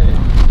I'm saying.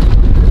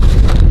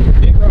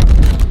 Big rock.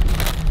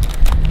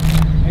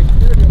 Hey,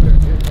 security over there.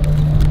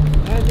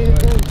 That nigga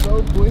came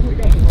so quick.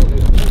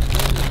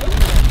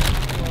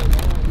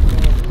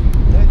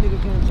 That nigga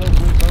came so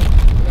quick, bro.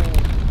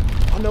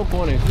 I know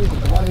Quan ain't sleeping.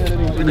 Why the hell did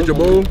he Get your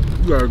bowl.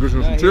 You gotta get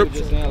some chips. He was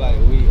just saying like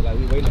we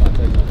waiting on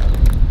text on that.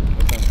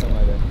 Something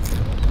like that.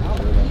 I'm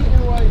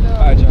eating right now.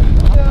 Alright, John.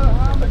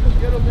 Yeah, I'm gonna just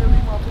get up there and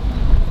leave my food.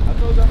 I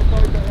told y'all to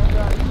call you back. I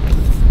got it.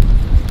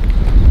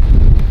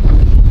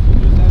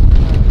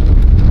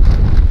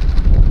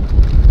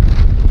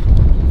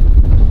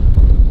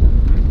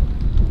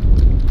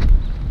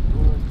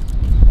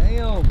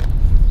 Damn.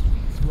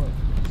 What?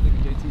 This nigga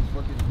JT's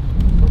fucking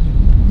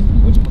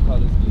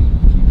whatchamacallit keep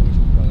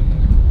whatchamacallit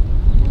now.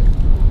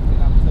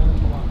 I'm telling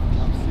you,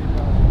 I'm sitting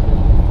out.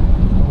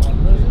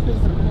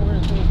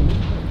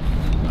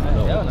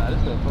 Hell nah, this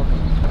is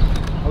fucking.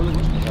 I was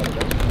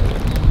whatchamacallit.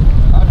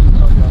 I'll just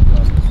tell y'all.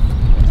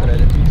 Tell that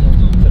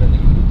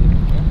nigga get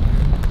different.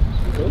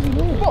 What's he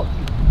doing? Fuck.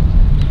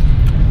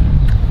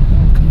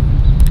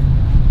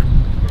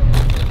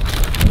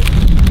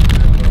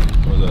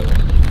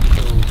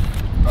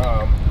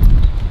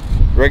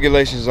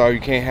 Regulations are you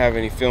can't have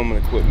any filming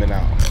equipment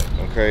out,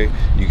 okay?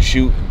 You can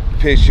shoot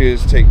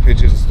pictures, take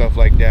pictures and stuff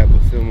like that,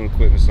 but filming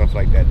equipment, stuff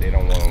like that, they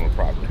don't want on the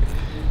property.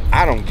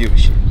 I don't give a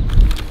shit,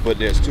 but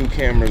there's 2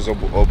 cameras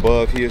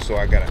above here, so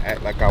I gotta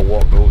act like I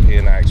walked over here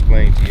and I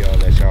explained to y'all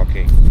that y'all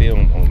can't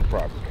film on the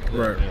property.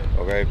 Right.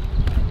 Okay?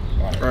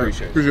 All right,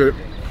 appreciate it. Appreciate it.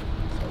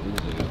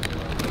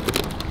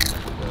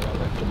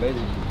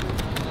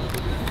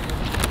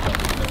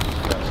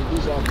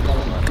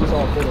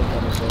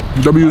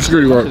 W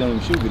security guard. On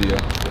the shoot video.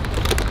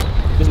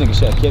 This nigga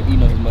shot kept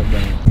eating on his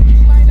mukbang.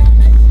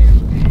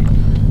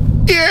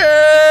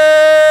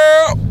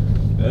 Yeah!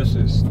 That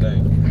shit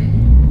stink.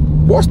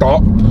 What's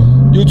up?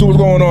 YouTube, what's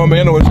going on, man?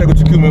 I know what Shaq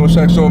with your man with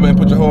Shaq Show, man.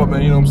 Put your heart,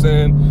 man, you know what I'm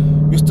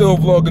saying? We still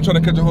vlogging,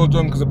 trying to catch a whole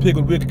drunk because a pig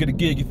with wig could get a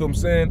gig, you feel what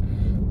I'm saying?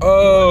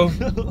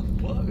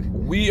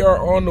 We are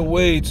on the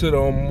way to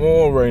the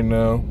mall right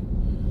now.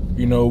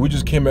 You know, we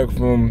just came back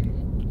from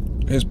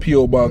his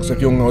P.O. box.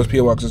 If you don't know, his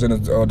P.O. box is in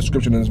the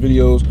description in his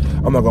videos.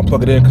 I'm not gonna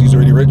plug it in because he's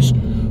already rich.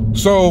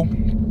 So,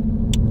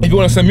 if you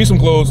wanna send me some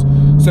clothes,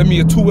 send me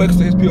a 2X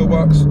to his P.O.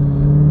 box.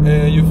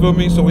 And you feel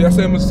me? So when I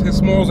send him his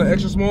smalls and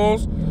extra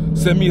smalls,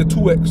 send me a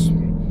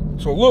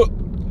 2X. So look,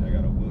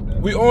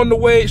 we on the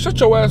way. Shut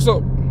your ass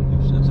up.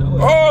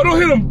 Oh, don't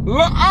hit him. Oh,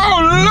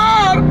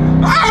 Lord.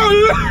 Oh,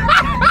 Lord.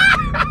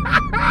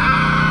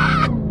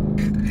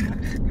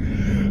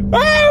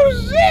 Oh,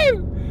 shit.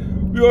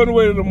 We on the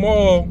way to the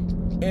mall.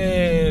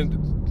 And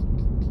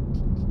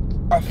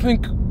I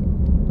think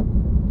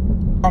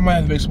I might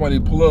have to make somebody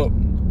pull up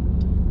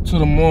to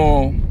the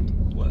mall.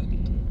 What?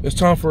 It's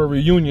time for a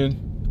reunion.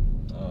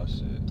 Oh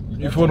shit.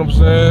 You feel what I'm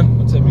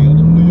saying? I'll take me out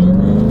to New York,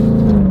 bro.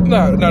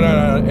 Nah.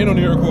 Ain't no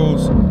New York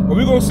hoes. But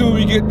we gonna see when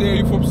we get there,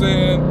 you feel what I'm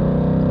saying?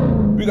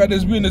 We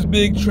in this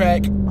big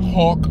track,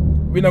 Hawk.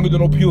 We're not gonna do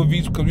no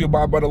POVs because we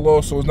abide by the law,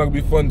 so it's not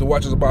gonna be fun to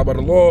watch us abide by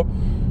the law.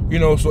 You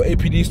know, so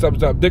APD stop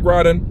dick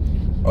riding.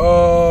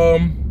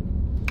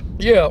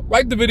 Yeah,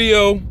 like the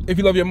video if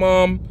you love your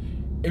mom.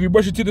 If you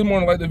brush your teeth this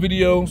morning, like the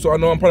video. So I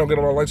know I'm probably gonna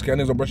get a lot of likes because I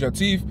need to brush your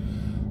teeth.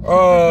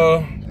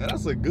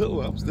 That's a good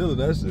one. I'm stealing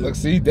that shit. Let's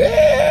see.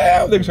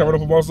 Damn, nigga trying to run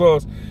up on my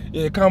sauce.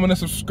 Yeah, comment and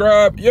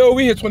subscribe. Yo,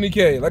 we hit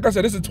 20K. Like I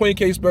said, this is a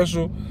 20K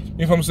special.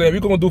 You know what I'm saying? We're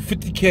gonna do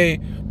 50K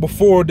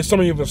before the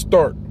summer even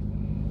start.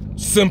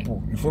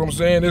 Simple. You feel what I'm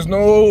saying? There's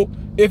no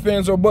ifs,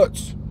 ands, or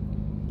buts.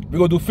 We're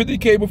gonna do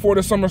 50K before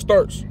the summer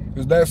starts.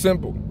 It's that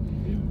simple.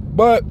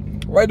 But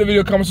like the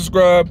video, comment,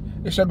 subscribe.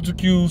 It's Shaq with 2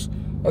 Q's.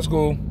 Let's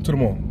go to the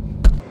mall.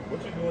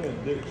 What you doing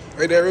in Dick's?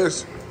 Hey, there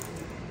is.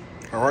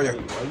 How are you?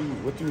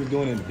 What you was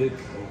doing in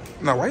Dick's?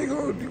 Nah, why you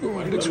going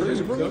Dick's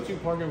crazy, bro? Don't you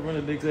park in front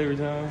of Dick's every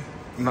time?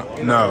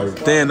 No.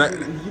 Dan,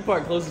 You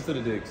park closest to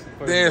the Dick's.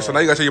 Dan, so now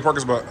you gotta check your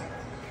parking spot.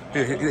 He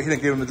didn't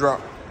give him the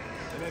drop.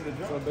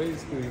 So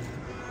basically,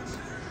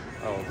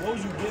 What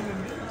was you getting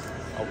in Dick's?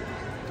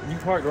 you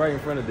parked right in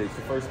front of Dick's,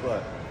 the first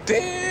spot.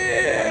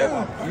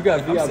 Damn! You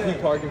got VIP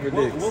parking for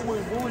Dick's. What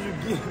was you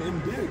getting in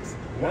Dick's?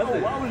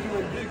 Nothing. Why was you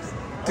in Dick's?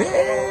 I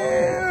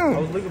Damn!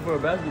 was looking for a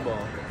basketball. I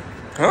was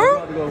Huh?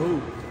 about to go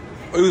hoop.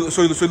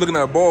 So you're looking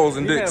at balls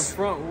and You had dicks.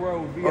 front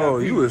row VIP. Oh,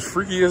 you was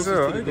freaky as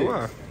hell. I ain't to the gonna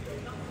lie.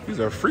 These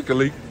are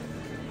freakily.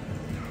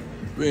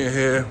 We in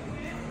here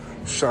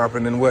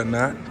shopping and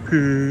whatnot.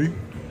 Hey.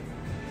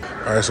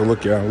 All right, so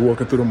look, y'all. We're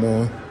walking through the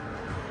mall.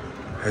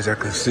 As y'all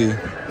can see. Oh,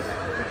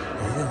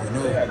 you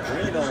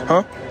never know.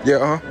 Huh?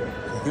 Yeah,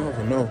 You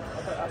never know.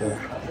 Yeah.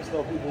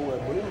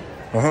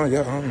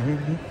 Yeah.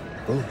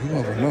 Oh, you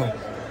never know.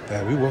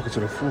 Yeah, we walking to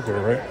the food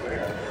court, right?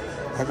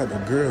 I got the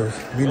girls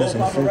meeting us in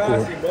the food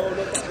court.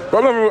 Bro,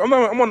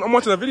 I'm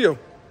watching that video.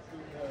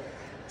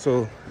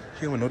 So,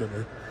 you don't know that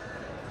the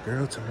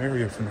girl to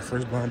marry her from the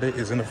first blind date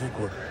is in the food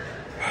court.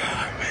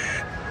 Oh,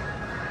 man.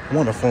 I'm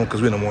on the phone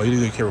because we no more.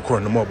 You can't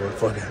record no more, but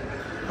fuck it.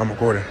 I'm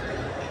recording.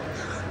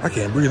 I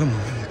can't breathe. I'm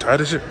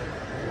tired of shit.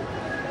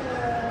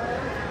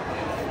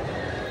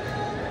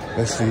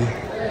 Let's see.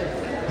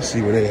 Let's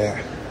see where they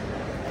at.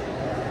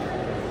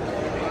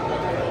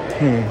 I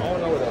don't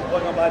know what the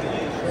fuck I'm about to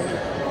eat.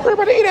 Where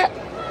about to eat at?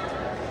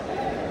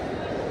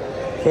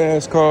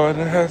 Fast car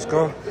and a fast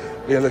car.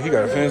 Yeah, look, he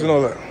got a fence and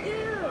all that.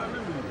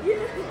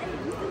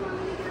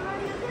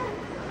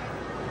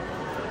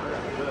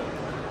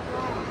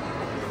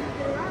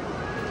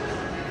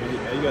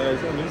 You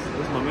guys, this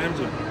is my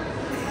manager.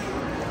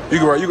 You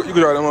can ride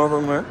that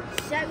motherfucker, man.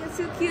 Shaq was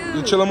too cute.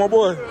 You chillin', my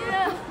boy? Yeah. You know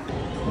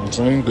what I'm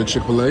saying? Good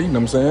Chick-fil-A, you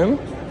know what I'm saying?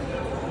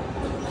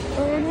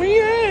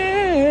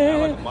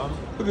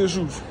 Look at his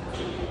shoes.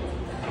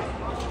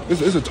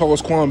 This is the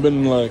tallest Quan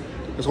been in like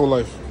his whole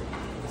life.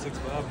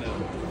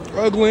 6'5"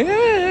 now. Ugly,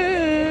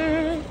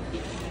 yeah.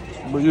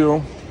 But you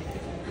know.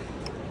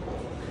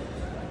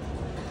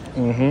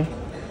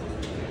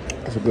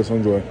 That's a good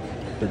Sunjoy.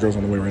 The girl's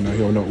on the way right now. He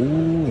don't know.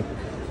 Ooh.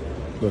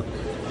 Look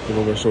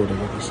over her shoulder.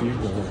 Look, you see?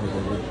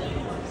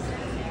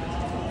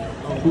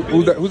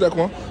 Who's that,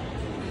 Quan?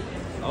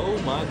 Oh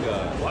my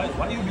God.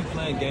 Why you be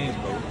playing games,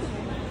 bro?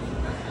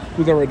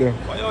 Who's that right there?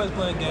 Why you always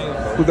playing games,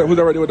 bro? Who's that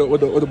right there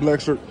with the black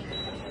shirt?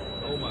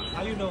 Oh my,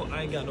 how you know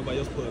I ain't got nobody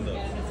else pulling up?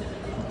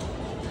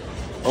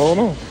 Oh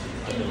no.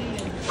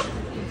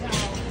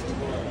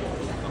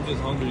 I'm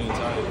just hungry and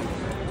tired.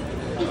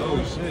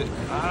 Oh shit.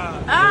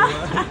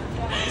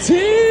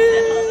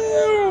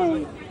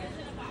 Damn!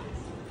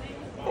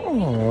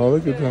 Oh,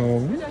 look at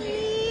them.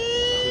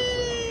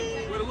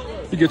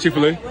 You get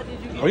Chick-fil-A?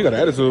 Oh, you got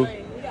an attitude.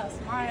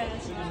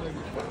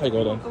 How you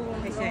go then?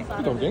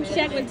 You don't think?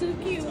 Shaq was too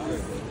cute.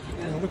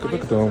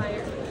 Look at them.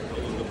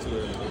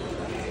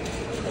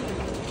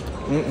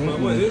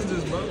 What is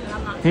this, bro?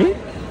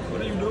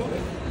 What are you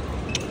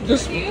doing?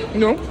 Just, you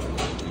know.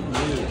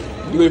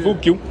 You live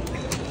food cute.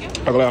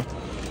 I go laugh.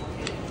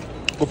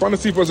 Go find a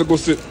seat for us to go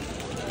sit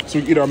so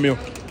we can eat our meal.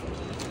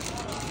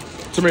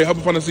 Somebody help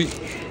him find a seat.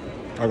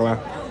 I go laugh.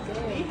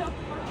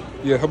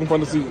 Yeah, help him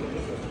find a seat.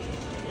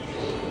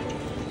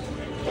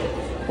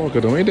 Oh, look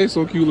at them. Ain't they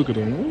so cute? Look at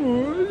them.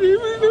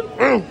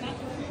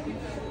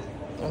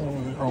 Oh, I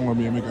don't want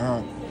to be able to make it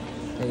hot.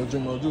 I gotta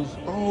drink my juice.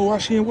 Oh, why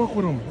she ain't walk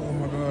with him? Oh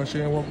my God, she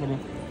ain't walk with him.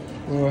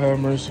 Oh, have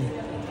mercy.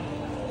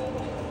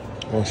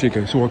 Oh, she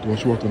walked with him.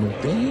 She walked with him.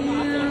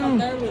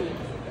 Damn. I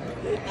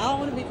don't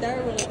want to be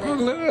third wheel.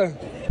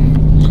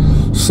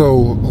 So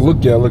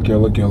look y'all,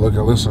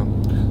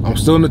 listen. I'm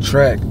still in the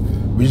track.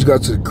 We just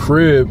got to the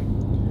crib,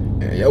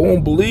 and y'all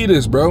won't believe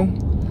this, bro.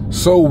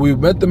 So we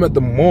met them at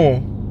the mall.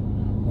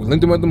 We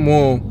linked them at the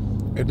mall,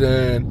 and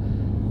then,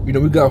 you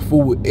know, we got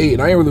food with 8.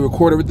 And I ain't really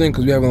record everything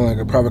because we having like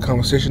a private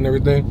conversation and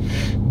everything.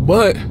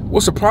 But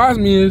what surprised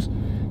me is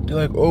they're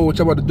like, "Oh, what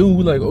y'all about to do?"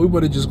 We like, "Oh, we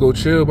about to just go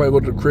chill, about to go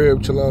to the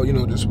crib, chill out, you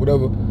know, just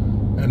whatever."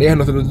 And they had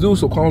nothing to do,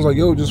 so Quan was like,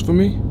 "Yo, just for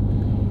me,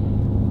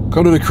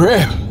 come to the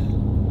crib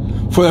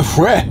for the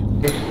friend."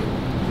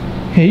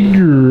 Hey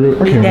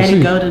girl, I can't Daddy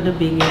see. go to the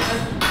biggest,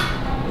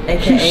 She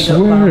aka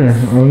go swear.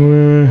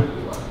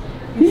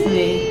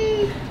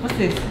 What's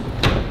this?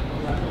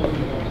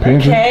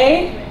 Pantry.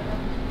 Okay.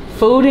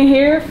 Food in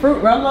here,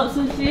 fruit roll-ups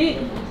and shit.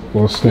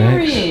 Well,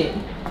 snacks.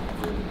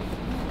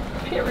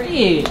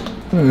 Period.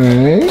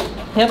 Hey.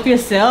 Help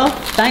yourself.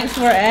 Thanks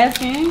for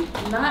asking.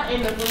 Not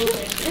in the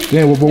food.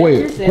 Yeah, well, but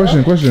wait.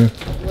 yourself. Question.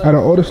 Out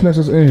of all the snacks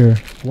that's in here,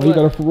 why you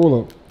got a fruit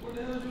roll up?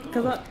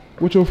 Cause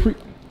What's your free?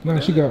 Nah,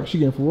 she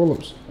getting fruit roll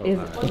ups.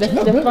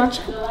 that's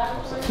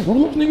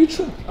Roll ups, nigga,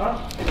 true.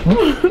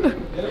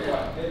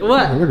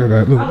 what? Look at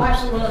that. Look.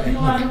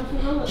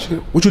 Shit.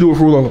 What you do with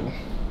fruit roll up?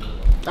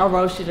 I'll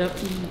roast it up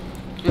and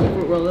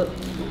fruit roll up.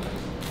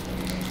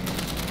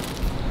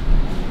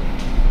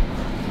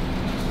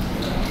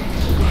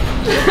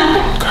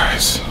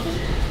 Guys.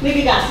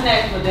 Nigga got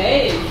snacks for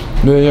days.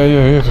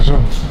 Yeah, for sure.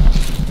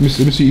 Let me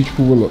see each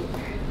fruit roll up.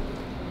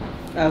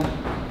 Oh,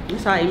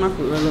 that's how I eat my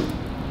fruit roll up.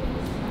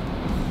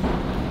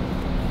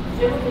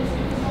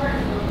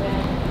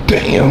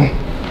 Damn.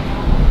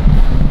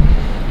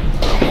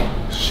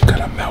 She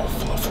got a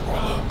mouthful of fruit roll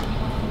up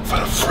for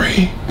the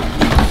free.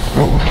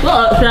 Oh.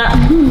 Look,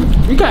 Shaq.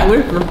 You can't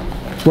whisper.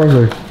 What I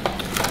say?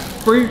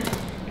 Free.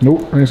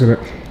 Nope, I didn't say that.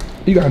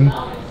 You got a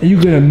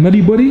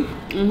nutty buddy?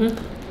 You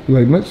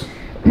like nuts?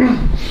 But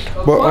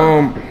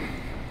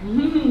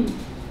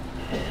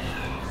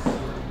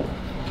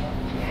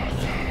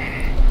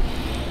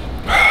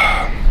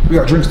we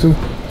got drinks too.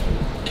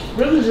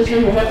 Really just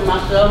in here helping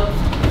myself.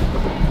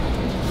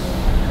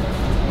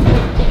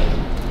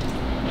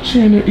 She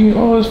ain't there eating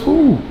all this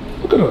food.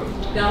 Look at her.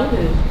 Yeah, look at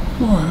this.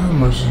 Lord have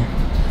mercy.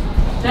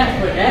 That's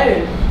for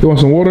days. You want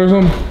some water or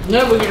something?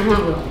 Never get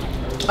hungry.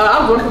 I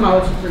was working my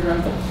way to the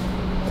refrigerator.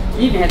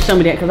 You even had to show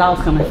me that because I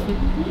was coming.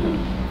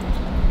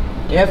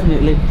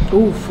 Definitely.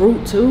 Ooh,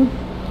 fruit too.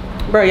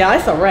 Bro, y'all,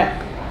 it's a wrap.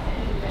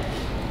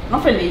 I'm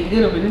finna eat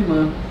good up in this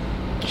mug.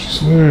 I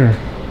swear.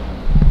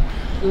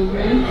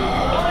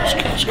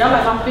 Y'all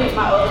like I'm fit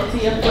my other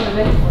tea up for the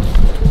next one.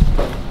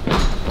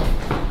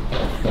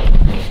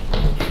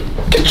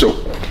 Get your.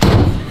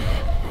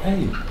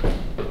 Hey,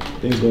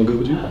 things going good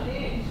with you?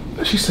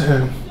 She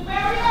said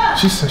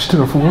she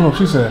took her full roll up.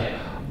 She said,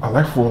 I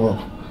like full roll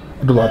up.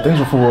 I do a lot of things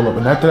with full roll up.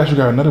 And after that, she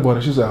got another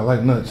butter. She said, I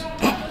like nuts.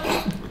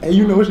 Hey,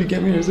 you know what she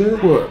came here and said?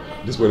 What?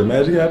 This where the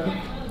magic happened?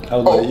 I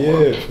was like,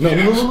 yeah. No.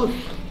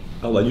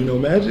 I was like, you know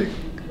magic?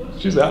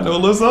 She said, I know a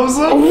little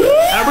something.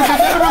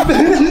 Abracadabra.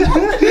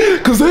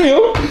 Cause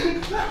damn.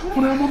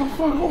 What that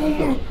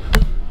motherfucker?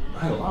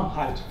 I'm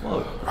hot as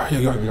fuck. Alright,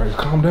 you gotta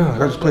calm down. I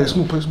gotta just play it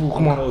smooth,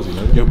 Come on. Cozy,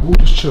 man. Yeah, boo,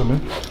 just chill, man.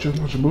 Chill,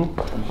 boo.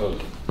 I'm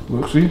cozy.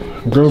 Look, see?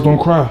 Girls don't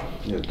cry.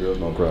 Yeah, girls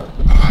don't cry.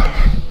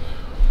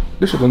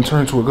 This shit done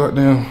turned to a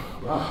goddamn.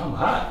 I'm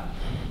hot.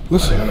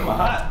 Listen. I'm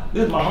hot.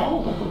 This is my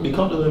home. I'm gonna be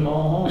comfortable in my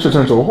own home. This shit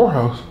turned to a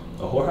whorehouse.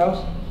 A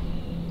whorehouse?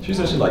 She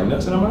said she like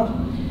nuts in her mouth.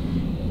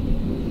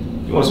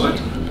 You wanna switch?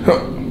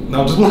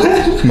 No, I'm just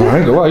playing. No, I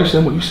ain't gonna lie. You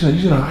said a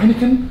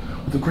Heineken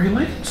with the gray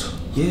lanes?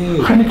 Yeah.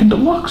 Heineken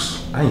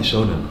Deluxe. I ain't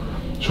showed them.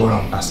 Show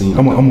them. I seen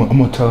I'm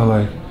gonna tell her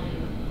like,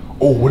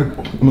 oh, what? I'm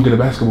gonna get a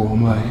basketball.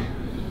 I'm like,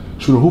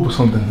 shoot a hoop or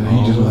something. And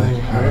he just like,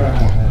 all right,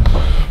 come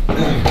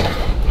on.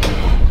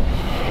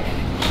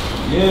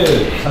 Yeah,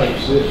 type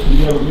shit.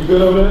 You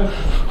good over there?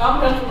 I'm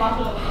good for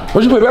myself.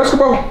 What, you play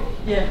basketball?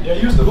 Yeah. Yeah,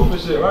 you used to hoop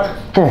and shit, right?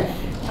 Come on.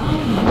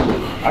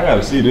 I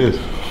gotta see this.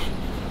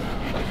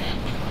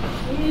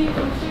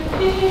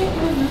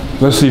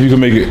 Let's see if you can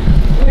make it.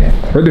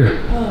 Right there.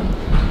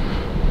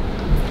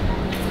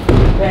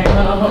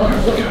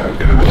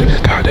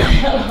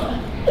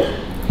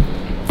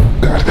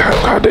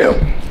 Goddamn.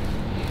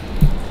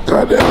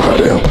 Stop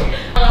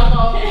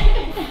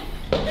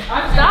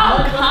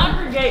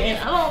congregating. I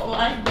don't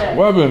like that.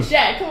 What happened?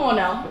 Shaq, come on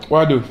now. What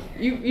I do?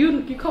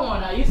 You come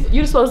on now.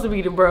 You supposed to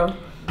be the bro.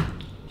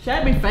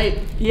 Shaq be fake.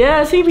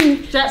 Yes, he be.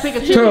 Shaq pick a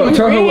chick.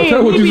 Tell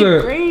her what you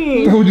said.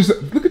 Green. Tell her what you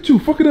said. Look at you,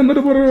 fucking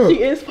another butter up.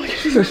 She is fucking.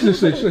 She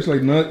said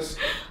like nuts.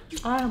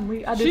 I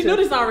did She knew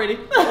this already.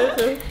 I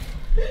did too.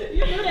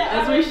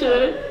 As we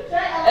should.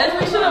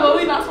 But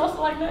we not supposed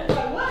to like that.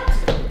 Like what?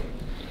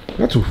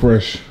 That's too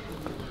fresh.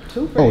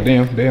 Oh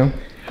damn.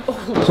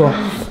 So.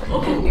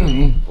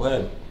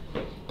 What?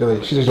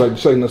 She just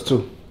like nuts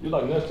too. You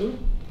like nuts too?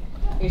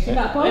 Is she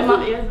not close?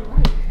 Yeah.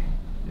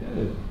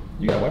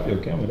 You gotta wipe your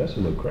camera. That shit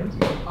look crazy.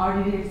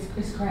 Already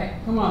it's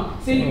crack. Come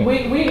on. See, we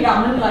ain't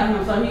got money like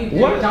him, so he.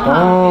 What? Don't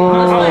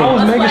I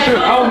was making sure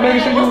you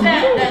What's was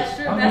that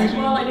strip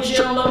basketball like they did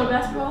on Love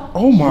Basketball?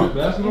 Oh my.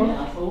 Basketball?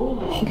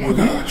 Oh my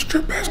God.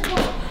 Strip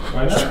basketball.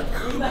 Right now?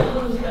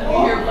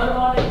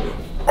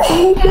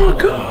 Oh my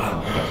God.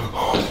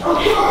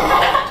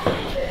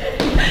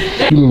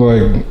 You look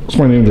like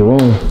somebody named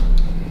Jerome.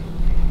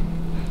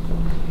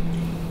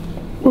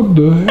 What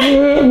the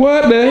hell?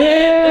 What the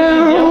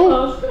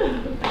hell?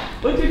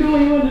 What you doing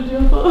when you want to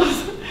gym pose?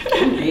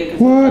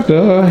 What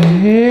the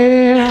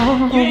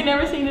hell? You ain't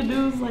never seen the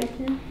dudes like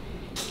him?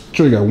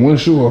 Sure, you got one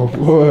shoe off.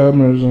 What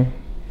happened?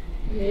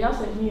 Yeah, y'all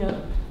set me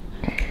up.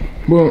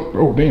 Well,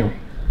 oh damn.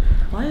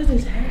 Why is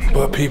this hair?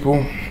 But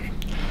people,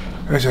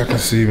 as y'all can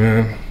see,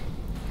 man,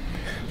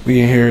 we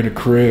in here at the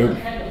crib.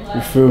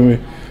 You feel me?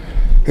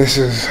 It's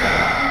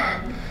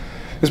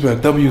been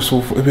a W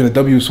so far. It's been a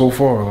W so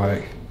far.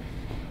 Like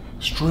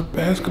strip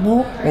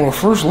basketball on a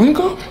first link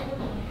up.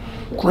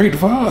 Great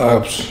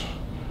vibes.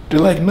 They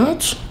like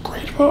nuts?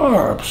 Great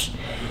vibes.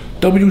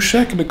 W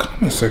Shack in the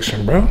comment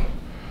section, bro.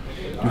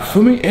 You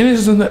feel me? And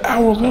it's in an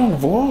hour-long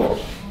vlog.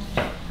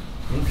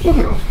 Look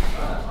at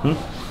him.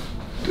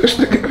 This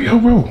nigga, yo,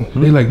 bro.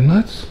 They like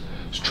nuts?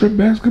 Strip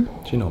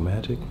basketball? She know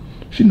magic.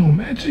 She know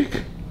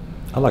magic.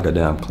 I like a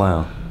damn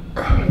clown.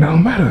 That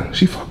don't matter.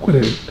 She fuck with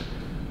it.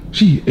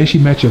 She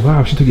match your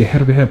vibe. She took your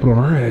head of the head, put it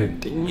on her head.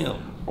 Damn.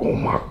 Oh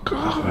my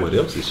God. What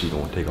else is she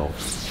gonna take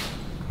off?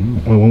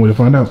 Only one way to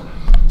find out.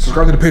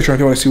 Subscribe to the Patreon if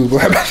you want to see what's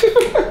going to happen.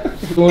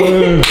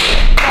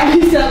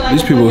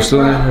 These people are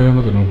still in here.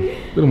 Look at them. Look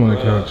at them on the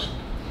couch.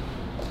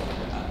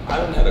 I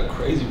done had a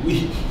crazy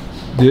week.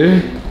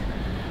 Yeah?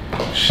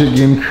 Shit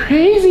getting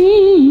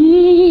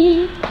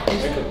crazy.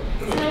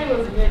 Today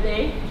was a good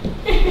day.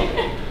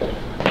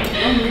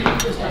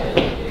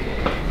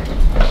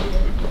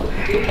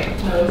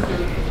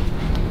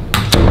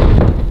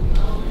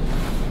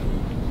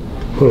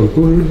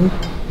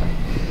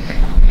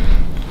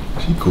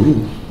 She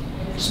cool.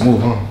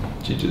 Smooth, huh?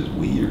 She just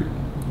weird.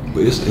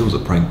 But it was a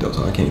prank though,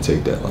 so I can't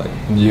take that like.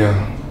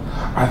 Yeah.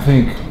 I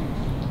think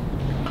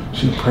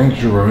she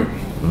pranked you, right?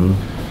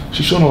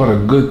 She's showing a lot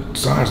of good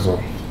signs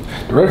though.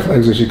 The red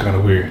flags is she kind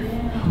of weird.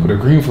 But the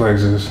green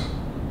flags is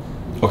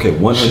Okay,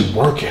 she's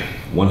working.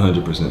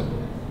 100%.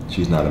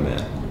 She's not a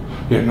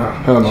man. Yeah, nah,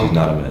 hell no. She's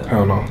not a man.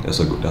 Hell no. That's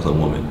a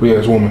woman. Yeah,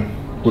 it's a woman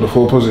with a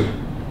full pussy.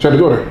 She had a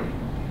daughter.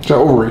 She had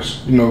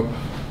ovaries. You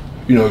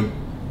know,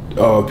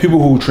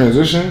 people who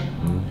transition,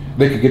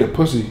 they could get a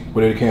pussy,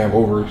 but they can't have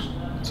ovaries.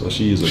 So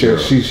she is a girl.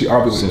 She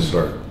obviously since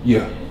birth.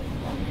 Yeah.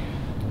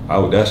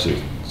 That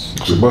shit.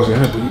 She busting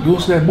her. You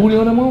see that booty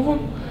on that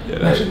motherfucker? Yeah,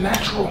 that shit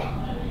natural.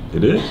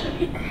 It is.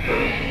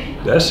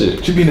 That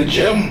shit. She be in the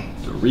gym.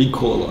 The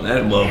recoil on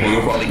that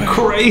motherfucker probably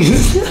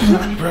crazy.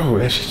 Bro,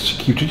 that shit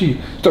cute.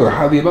 She talking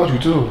highly about you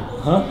too.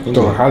 Huh?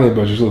 Talking highly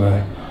about you too,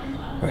 like.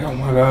 Like, oh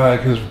my God,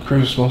 because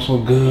Chris smells so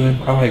good.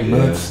 I like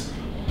nuts.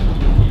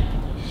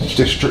 She's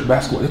just strict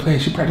basketball. They playing.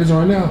 She practicing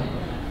right now.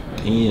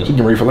 Damn. She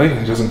getting ready for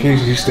later, just in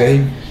case she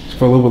stay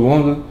for a little bit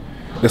longer.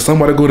 If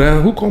somebody go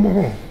down, who called my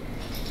phone?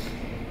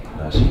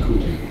 Nah, she cool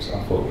people, so I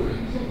fuck with her.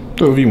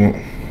 Whoever you want.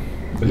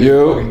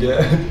 Yo.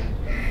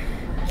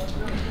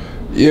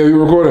 Yeah, we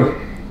recording.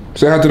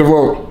 Say hi to the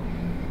vlog.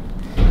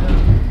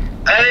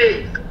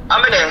 Hey,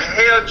 I'm in a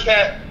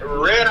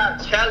Hellcat Red Eye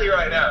Charlie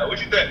right now. What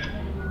you think?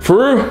 For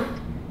real?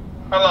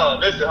 Hold on,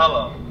 listen, hold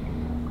on.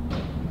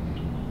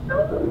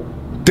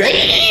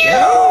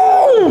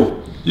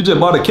 Damn! You just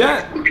bought a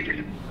cat?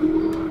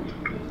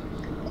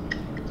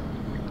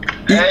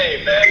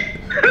 Hey,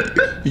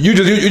 man. You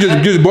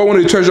just bought one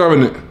of your test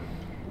driving it.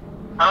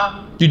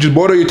 Huh? You just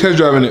bought it or you test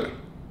driving it?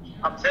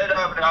 I'm test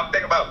driving it. I'm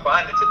thinking about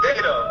buying it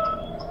today, though.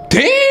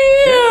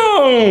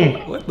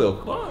 Damn! What the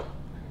fuck?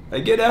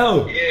 Hey, get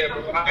out. Yeah,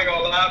 bro. I ain't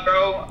gonna lie,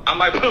 bro. I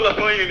might pull up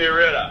on you in the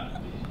Red Eye.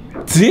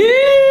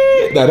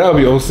 Damn! Nah, that'll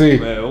be OC.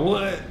 Man,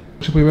 what?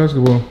 She play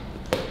basketball.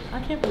 I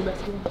can't play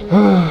basketball.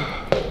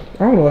 I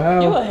don't know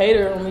how. You a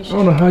hater on me. I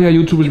don't know how y'all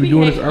YouTubers be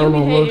doing this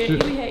hour-long vlog You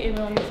shit. be hating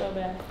on me so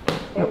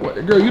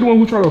bad. Girl, you the one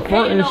who try to fart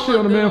Hating and don't shit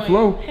on the look man good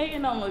flow. you.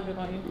 Hating don't look good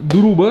on you.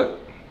 Doodle butt.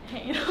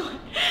 Hating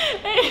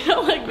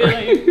don't look good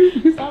on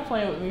you. Stop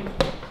playing with me.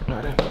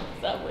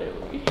 Stop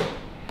playing with me.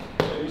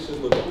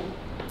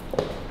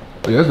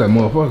 Oh, yeah, that's that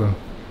motherfucker.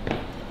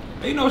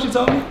 Hey, you know what she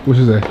told me? What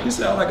she say? She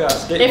said I got a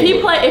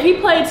skateboard. If he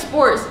played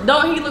sports,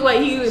 don't he look like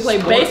he would play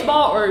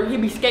baseball or he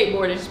be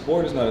skateboarding?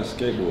 Sport is not a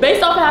skateboard.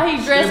 Based off of how he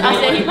dressed, I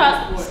said he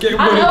probably. Skateboarding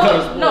I is not a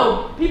know. sport.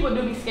 No, people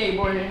do be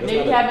skateboarding.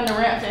 They be having the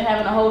ramps and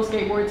having a whole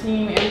skateboard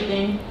team and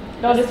everything.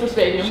 Don't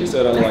disrespect him. She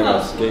said I like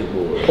a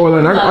skateboard. Oh,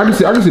 like,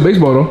 I can see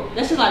baseball though.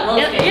 That's just like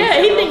roller skating.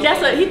 Yeah, he think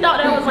that's he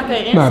thought that was like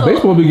an insult. Nah,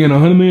 baseball be getting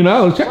 $100 million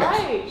checks.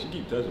 Right. She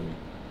keep touching me.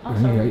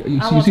 I'm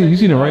sorry. You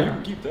seen it right?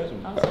 You keep touching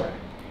me. I'm sorry.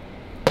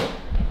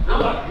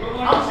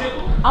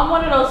 I'm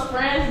one of those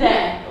friends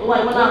that,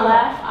 like, when I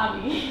laugh, I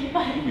be.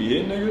 You be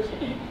hitting niggas?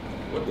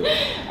 What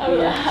the? I be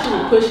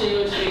like, Pushing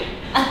you and shit.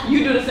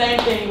 you do the same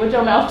thing with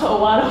your mouth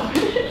toe wide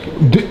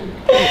open.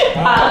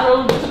 I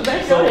roll to the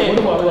back of your head.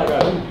 What do I look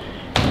like I do?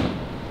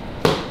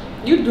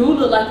 You do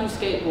look like you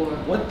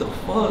skateboard. What the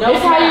fuck? It's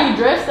how you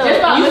dress though.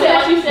 Just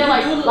You said you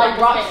like do look like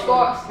like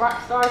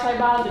rock star type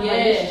vibes and like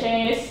Yeah. this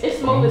chain. It's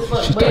smooth as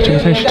fuck. She's But touching the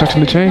chain. She's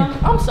touching the chain.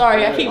 I'm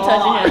sorry, I keep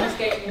touching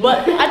him.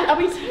 But I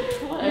be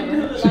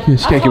whatever. She can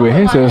skate you with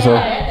hands or so.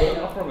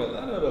 I'm from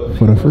Atlanta though.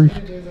 For the free.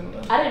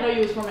 I didn't know you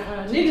was from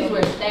Atlanta. Niggas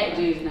wear stack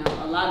jeans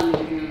now. A lot of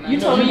niggas in Atlanta. You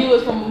told me you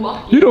was from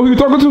Milwaukee. You know who you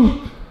talking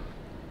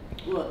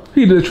to? What?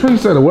 He the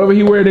trendsetter. Whatever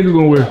he wear, niggas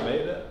gonna wear. I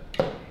made that?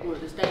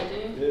 What, the stack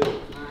jeans? Yeah.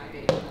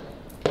 Alright.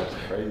 That's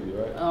crazy,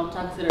 right? I'm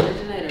talking to the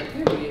originator.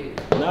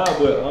 Period. Nah,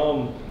 but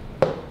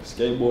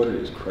skateboarder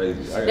is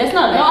crazy. That's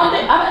not a No, bad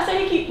thing. I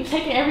say he keep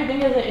taking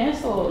everything as an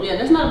insult. Yeah,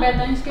 that's not a bad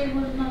thing.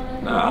 Skateboard is not a bad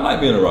thing. Nah, I like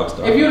being a rock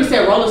star. If you would have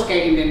said roller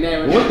skating, then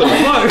that would What the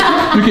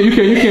fuck?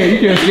 You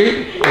can't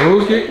skate.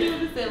 Roller skate. You would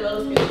have said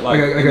roller skating. Like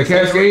a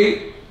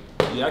cascade.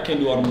 Yeah, I can't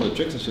do all them little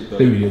tricks and shit though.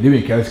 They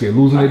be cascade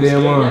losing their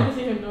damn I mind. can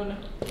see him doing that.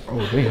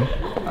 Oh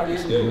damn. I can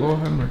skate. Lord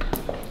have mercy.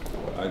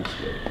 I can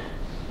skate.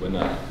 But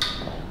nah.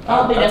 I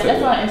don't think that's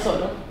take not it. an insult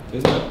though.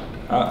 It's not.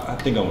 I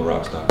think I'm a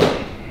rock star.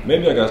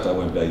 Maybe I gotta start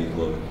wearing baggy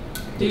clothing.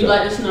 Do you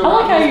like the snow? I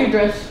like how you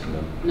dress.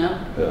 No?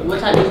 Yeah. What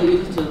type of music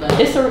you listen to? Like?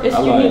 It's I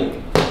unique.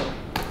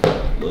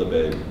 like Lil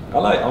Baby. I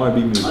like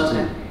R&B music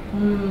Okay.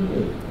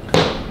 too.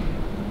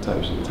 Yeah.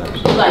 Type shit.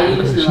 You like you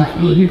listen to like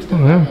Oh, he's still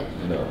him.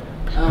 You know.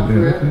 for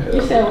real?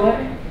 You said what?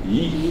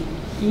 Yeet.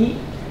 Eat.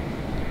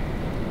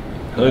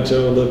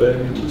 Huncho, Lil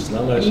Baby.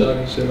 Smell like shot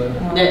and shit like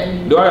that.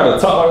 That, Do I gotta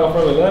talk like I'm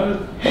from Atlanta?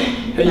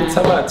 Hey, you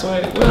talk about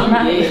twin?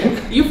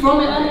 yeah. You from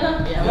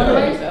Atlanta? Yeah, Yeah. I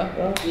think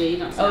so. Yeah, you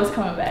don't Oh, sound. it's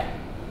coming back.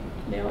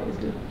 They always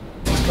do.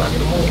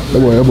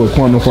 That boy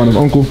Quan don't find his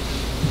uncle.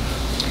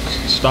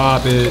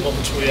 Stop it. Oh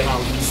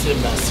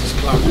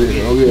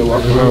yeah,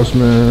 walk the house,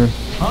 man.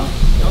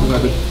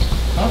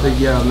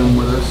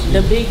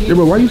 The big. Yeah,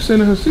 but why you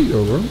sitting in her seat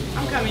though, bro?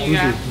 I'm coming, you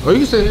guys. Oh, you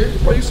can sit here.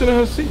 Why you sitting in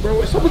her seat, bro?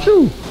 What's up with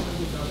you?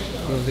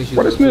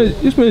 Why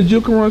this man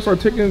Jill come around and start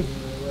taking?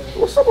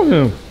 What's up with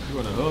him? You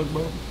want a hug,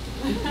 bro?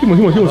 He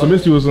wants to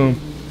miss you or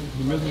something.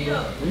 You miss me, bro?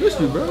 I miss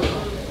you, bro.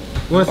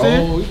 You want to see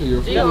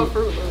it?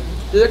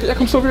 Yeah,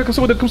 come over here.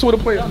 Come with the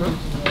plate, man.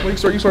 Well, you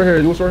start here.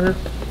 You want to start here?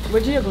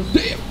 Where Jill goes?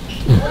 Damn.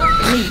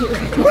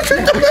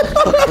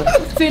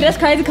 See, that's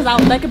crazy because I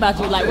was thinking about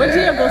you. Like, where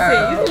Jill go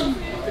sit?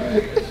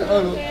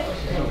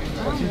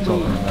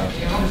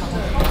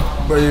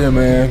 But yeah,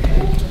 man.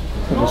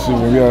 Let's see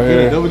when we out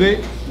here. Double date?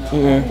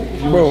 Yeah,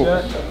 bro.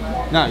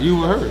 Nah, you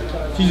with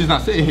her. She's just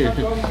not sitting here.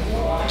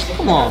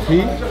 Come on,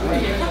 Pete.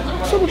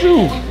 What's up with you?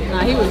 Nah,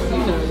 he was, you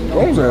know.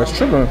 Bones ass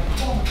tripping.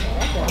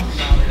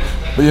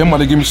 But yeah, I'm about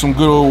to give me some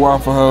good old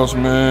Waffle House,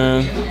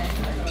 man.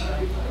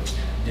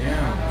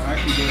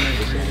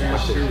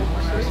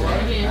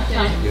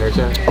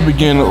 I'll be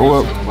getting the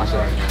oil.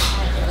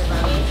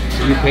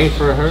 You paid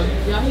for her?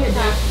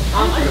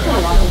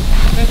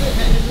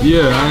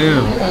 Yeah, I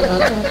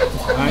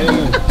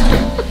am.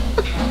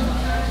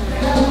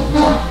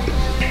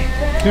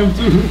 Him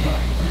too.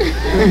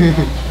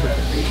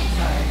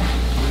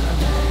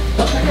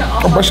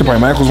 Oh, bro, she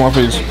probably mad close my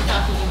face.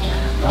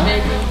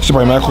 She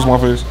probably mad close my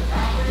face.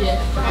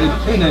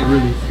 Ain't that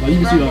really? Like you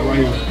can see like right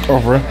here. Oh,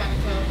 for real?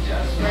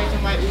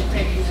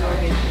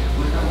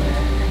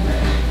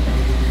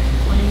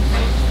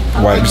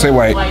 White. You say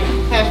white.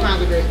 Hash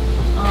browns are great.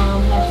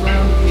 Hash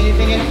brown.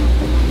 Anything in it?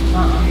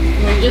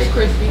 Just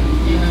crispy.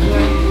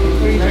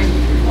 What are you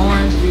drinking?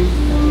 Orange juice.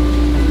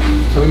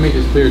 So we make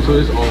this clear too.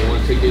 This is all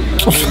one ticket.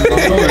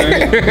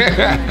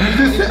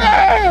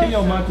 He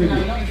on my ticket.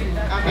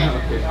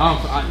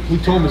 Okay. He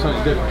told me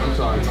something different. I'm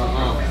sorry. Can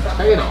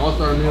I get an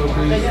all-star meal,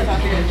 please?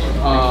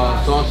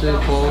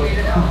 Sausage, pause.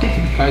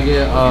 Can I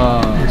get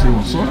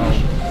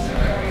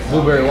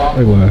blueberry waffle?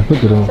 Hey, boy,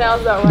 look at him.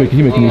 Sounds about right.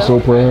 He making me so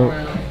proud.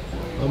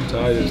 I'm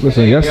tired.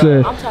 Listen, y'all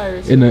said I'm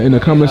tired. in the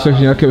comment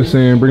section, y'all kept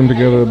saying bring them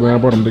together, but I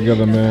brought them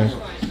together, man.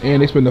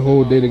 And they spent the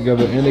whole day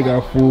together, and they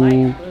got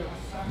food.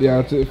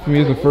 Yeah, for me,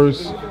 it's the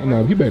first.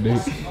 No, he back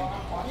there.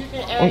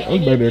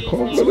 I'm back there.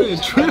 Call.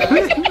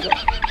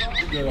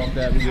 Get off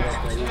that. We get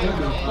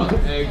off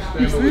that. Eggs,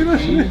 scrambled with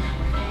cheese.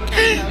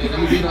 Let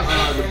me do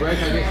the bread.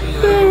 Can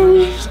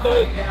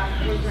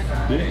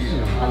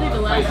I think the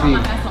last time I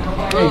had some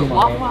good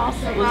Waffle House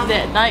was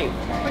that night.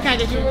 What kind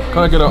did you? Can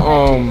I get a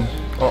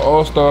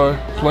all-star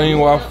plain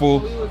waffle,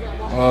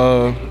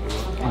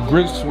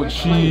 grits with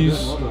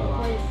cheese,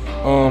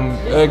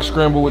 egg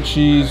scrambled with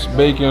cheese,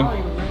 bacon,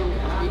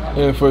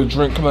 and for a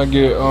drink, can I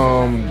get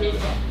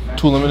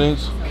 2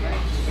 lemonades?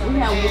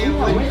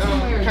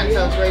 Kind of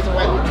sounds raisin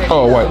white.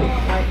 Oh, white.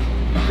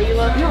 Do you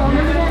love? You don't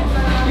remember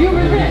that? You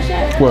remember that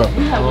shit? What?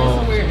 We had one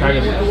somewhere and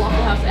we went to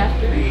Waffle House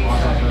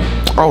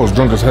after. I was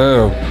drunk as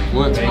hell.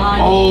 What?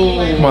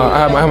 Oh,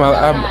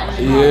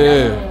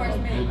 yeah.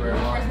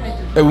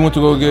 And we went to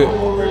go get.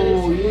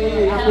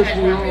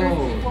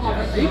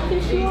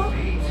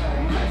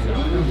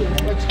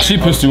 She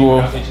pissed you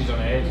off.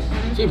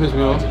 She pissed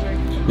me off.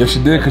 Yeah, she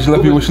did, cause she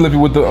left you with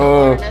the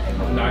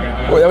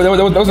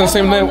that was the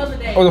same night.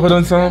 Oh, the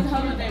done time.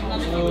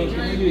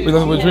 We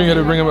left with a drink, had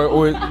to bring him back.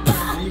 Oh,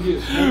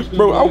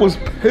 bro, I was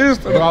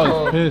pissed. Bro, I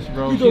was pissed,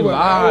 bro. She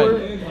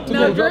lied.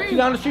 No, Dream. She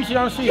down the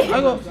street.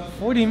 I go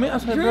 40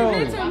 minutes. I said, bro.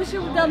 Dream did tell me she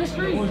was down the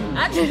street.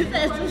 I just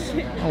said some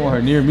shit. I want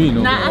her near me,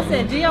 no. Nah, I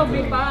said, Gio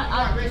be fine.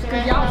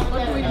 Cause y'all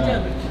fucking with each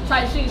other.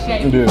 Type shit,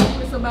 shit. Yeah.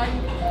 With somebody.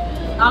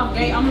 I'm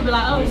gonna be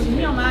like, oh,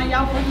 he don't mind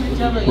y'all fucking with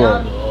each other.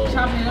 Y'all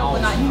chopping it up,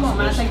 but not he won't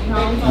mind taking you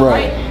home.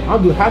 Right. I'll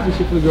do half the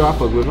shit for the girl I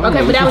fuck with.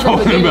 Okay, but that was the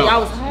beginning.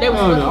 They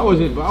was no, I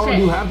wasn't. But I would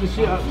do half the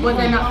shit. But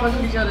they not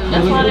fucking each other.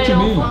 That's why they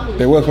don't fuck.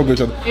 They was fucking each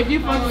other. If you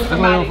fuck with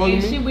somebody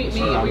and she with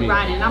me and we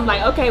riding, and I'm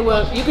like, okay,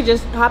 well, you could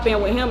just hop in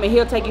with him and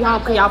he'll take you home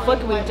because y'all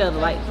fucking with each other.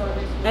 Like,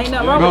 ain't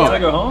nothing wrong with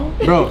Take her home?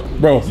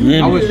 Bro,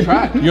 you I was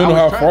trapped. You don't know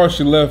how far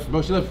she left.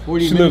 Bro, she left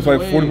 40 She minutes lives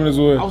like away. 40 minutes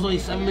away. I was only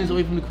 7 minutes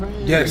away from the crib.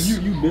 Yes.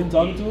 You been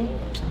talking to her?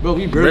 Bro,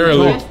 we barely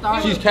Barely.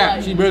 talk. She's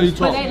capped. She barely But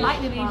talk. they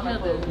liked each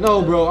other.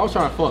 No, bro, I was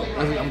trying to fuck.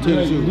 I'm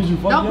telling you. Did you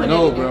fuck Don't her? put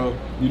No, it bro.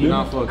 You did did?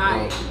 not fuck, bro.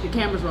 Alright, the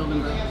camera's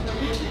rolling, bro.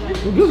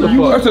 Who gives a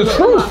fuck? That's the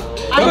truth.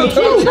 I didn't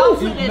tell Tell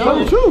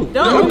the truth.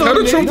 Don't. Tell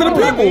the truth to the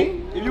people.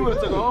 If you would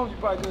have took her home, you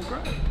probably couldn't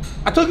cry.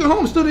 I took her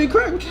home, still didn't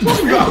crack. What you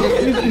talking about?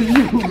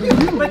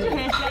 But you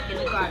can't slack in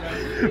the car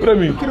though. What I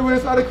mean? Could have went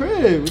inside the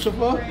crib. What the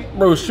fuck?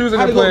 Bro, she was in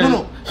How'd there it go? playing.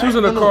 No. She was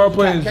in the No, car no.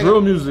 playing Can-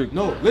 drill music.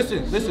 No,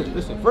 listen.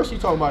 First you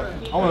talking about,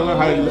 I want to learn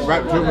how to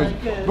rap drill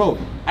music. Bro,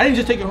 I didn't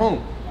just take her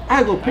home. I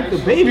had to go pick the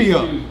baby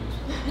up.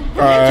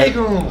 Alright. Take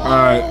her home.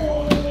 Alright.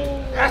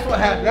 That's what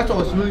happened. That's what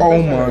was really Oh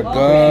my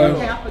god.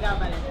 Okay, I forgot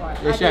about that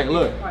part. Yo, Shaq,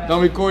 look.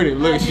 Don't record it.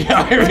 Look, she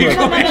out here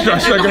recording.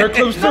 Shaq got her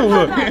clips too.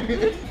 Look.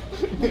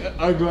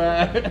 I'm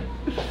glad.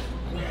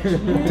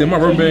 Then my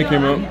rubber band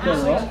came out.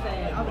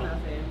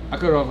 I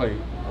cut her off like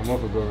a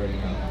month ago already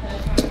now.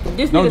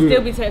 This Don't nigga do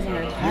still that. be texting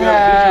her. Did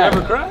you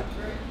ever cry?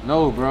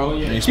 No, bro.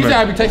 you She said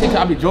I be texting,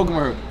 I be joking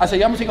with her. I said,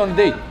 yeah, I'm gonna take her on a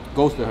date.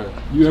 Ghosted her.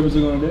 You ever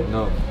took her on a date?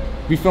 No.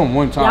 We filmed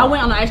one time. Y'all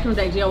went on an ice cream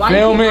date, Jill. Why you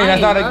Filming, keep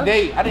that's lying, not a bro?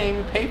 date. I didn't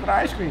even pay for the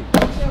ice cream.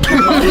 Oh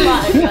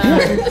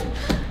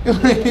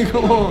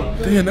Come on.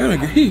 Damn, that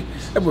nigga,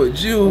 that boy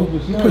Jill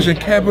pushing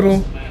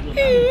capital.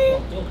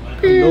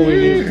 No way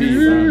needs to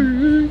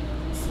be,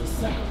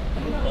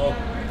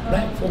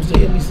 Black folks that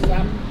helped me since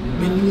I've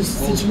been in this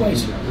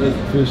situation.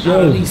 For Out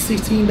sure. of these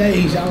 16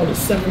 days, y'all the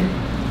 7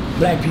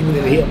 black people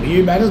that helped me.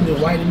 Everybody else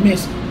been white and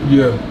messy.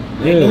 Yeah.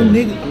 Ain't no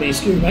nigga, I mean,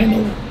 excuse me, ain't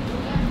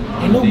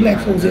no black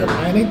folks help me.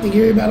 I ain't think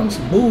everybody on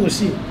some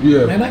bullshit.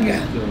 Yeah. Man, I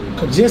got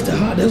congestive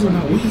heart, that's what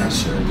my weed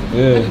shirt.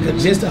 Yeah. I got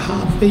congestive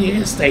heart failure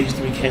and stage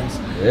 3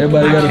 cancer.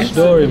 Everybody got a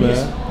story,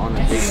 man.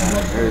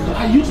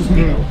 I used to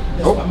be,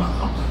 that's why my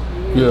heart.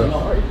 Yeah.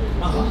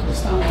 My heart has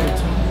stopped 3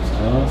 times.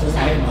 Since I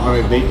had my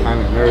heart. They kind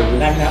of nervous.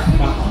 Like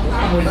my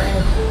heart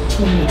was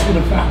 20 to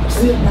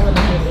 25%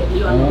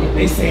 now.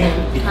 They saying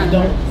if you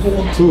don't go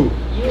up to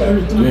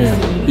 33%. Man,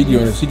 he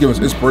giving us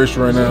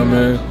inspiration right now,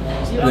 man.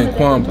 And then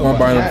Quan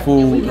buying him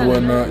food and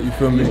whatnot. You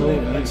feel me?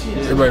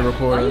 Everybody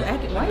recording.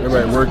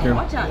 Everybody working.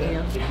 Watch out,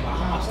 Jill.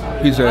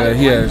 he said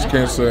he has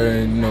cancer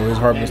and you know his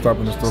heart been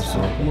stopping and stuff.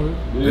 So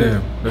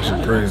damn, that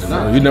shit crazy,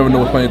 bro. You never know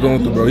what Quan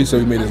going through, bro. He said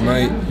we made his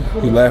night.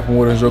 He laughing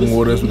with us, joking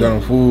with us. We got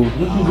him food.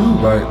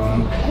 Like,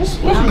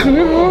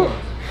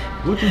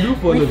 what you do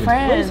for a living?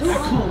 Friends.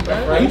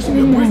 I used to be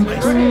a brick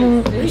maker.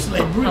 I used to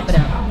lay bricks. Pop it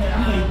out.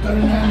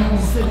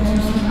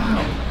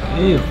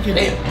 Get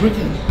that brick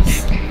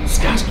and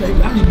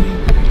skyscraper. I used to be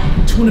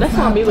 25. That's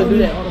why me would do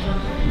that all the time.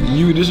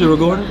 You this shit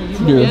recording?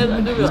 Yeah, I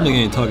do. This nigga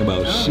ain't talking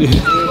about shit.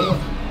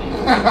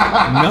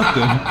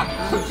 Nothing.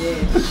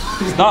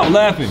 Stop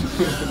laughing.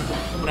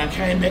 When I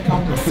came back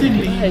on the city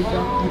leave,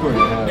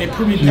 they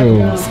put me back on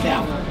the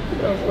scaffold.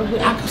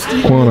 I could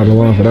still. Quan out the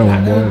line for that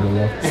one,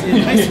 boy.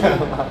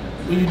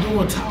 When you're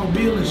doing tall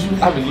buildings, you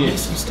have to make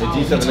some stuff.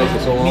 G7X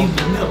and so on.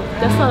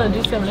 That's not a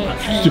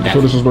G7X. Super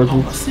so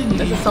disrespectful. That's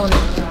a Sony.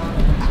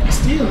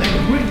 Still like a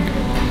brick.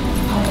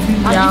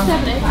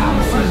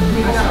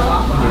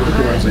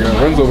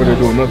 Ren's over there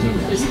doing nothing.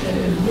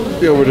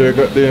 He over there,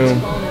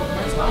 goddamn.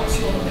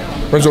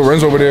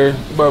 Ren's over there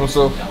by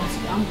himself.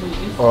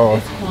 Oh,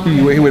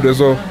 he waited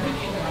us off.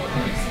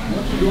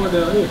 In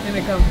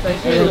the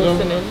conversation,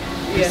 listening.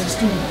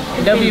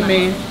 Yeah. W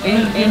man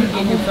and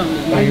him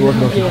something. He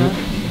working on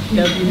something.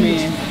 W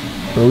man.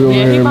 So we over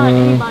here,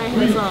 man. He buying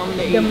him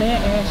something. The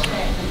man asked.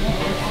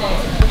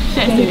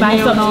 He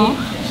buying something.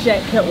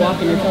 Shaq kept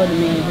walking and told the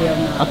man hell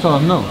no. I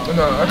told him no.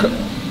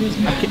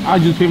 I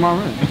just paid my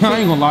rent. I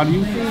ain't gonna lie to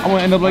you. I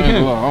wanna end up like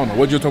him. I don't know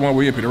what you're talking about.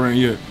 We ain't paid the rent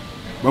yet.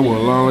 But we're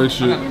lying like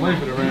shit. I got money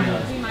for the rent.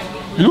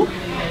 You?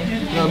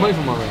 I got money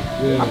for my rent.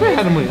 Yeah. I pay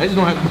had the money. I just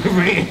don't have the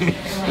rent.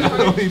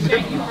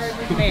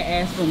 Man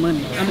asked for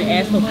money. I mean,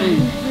 asked for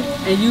food.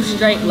 And you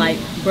straight like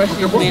brush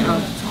this man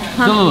off.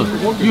 No,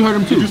 look, you heard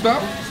him too. Did you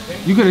stop?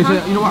 You couldn't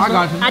say, you know what, I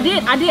got you.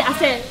 I did. I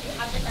said.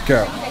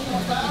 Cap.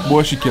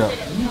 Boy, she cap.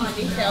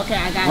 He said, okay,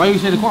 I got Why it. you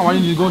say the Quan? Why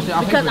didn't you just go say I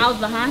pay Because for I it? was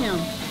behind him.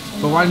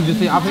 But why didn't you just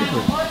say I pay for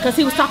it? Because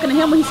he was talking to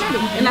him when he said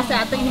it. And I said,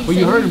 I think he But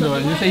said you heard him though,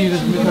 and you say you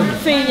just misheard him.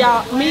 See,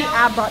 y'all,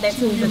 I brought that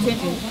to his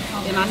attention.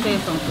 And I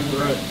said something.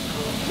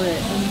 But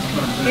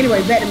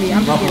anyway, back to me.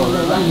 I'm just getting a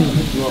little low. I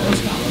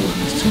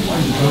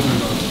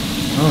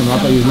don't know, I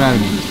thought you was mad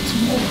at me.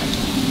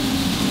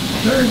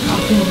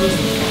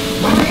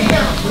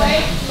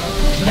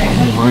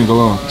 I ain't gonna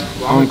lie.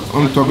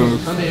 I'm talking to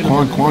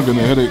Quan getting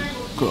a headache.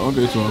 I'm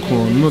getting to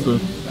Quan nothing.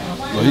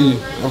 But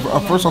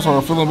at first I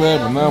started feeling bad,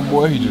 but now,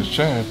 boy, he just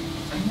changed.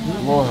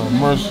 Lord have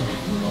mercy.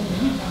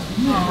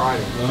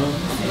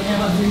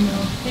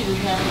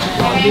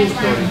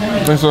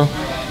 Think so?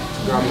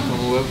 Grab me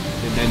some whip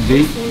and then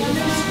date.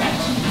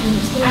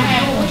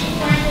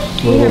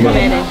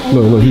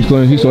 Look, he's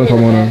still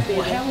talking about now.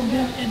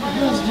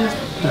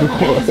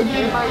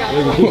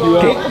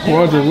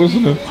 Quan just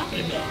listening.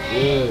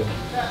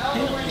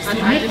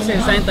 I just said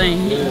the same thing.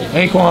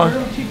 Hey Quan.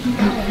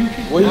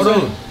 What he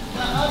saying?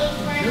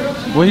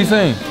 What he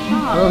saying?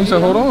 Bro, he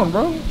said, hold on,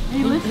 bro.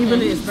 He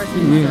really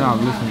expressing He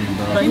himself. not listening,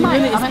 bro. But he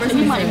really expressing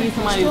He might himself. need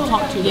somebody to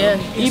talk to.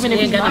 Yeah, even if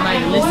he ain't got nobody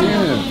to listen.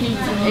 He's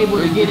able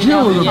to get it Gio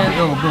out. was an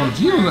L, bro.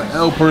 Gio's an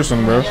L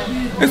person, bro.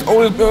 It's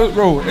always,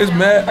 bro. It's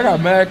mad. I got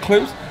mad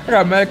clips.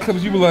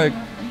 You be like,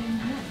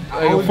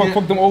 hey,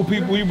 fuck them old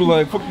people. You be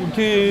like, fuck them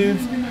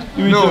kids.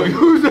 You be No,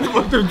 who's that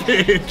fuck them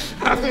kids?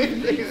 I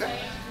think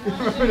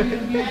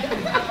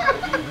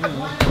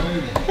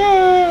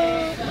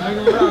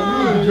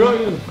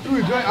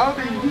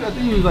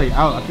he was like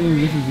out. I think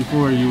this is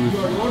before he was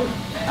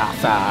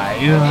outside.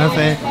 You know what I'm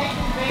saying?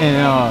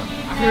 And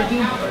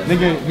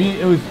nigga,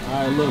 it was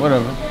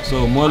whatever.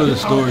 So moral of the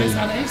story,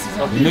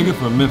 the nigga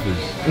from Memphis,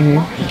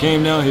 he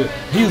came down here.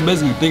 He was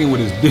basically thinking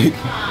with his dick.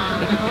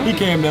 He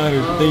came down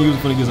here thinking he was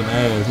gonna get some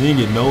ass. He didn't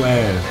get no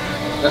ass.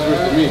 That's worse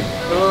than me.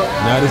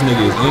 Now this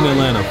nigga is in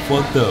Atlanta,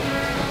 fucked up,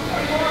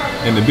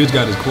 and the bitch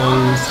got his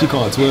clothes. She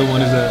called 12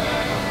 on his ass.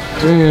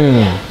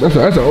 Damn, that's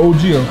an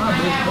OG.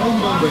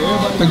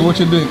 Think of what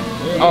you did.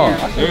 Oh,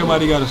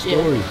 everybody got a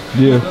story.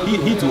 Yeah.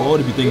 He too old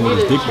to be thinking with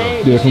his dick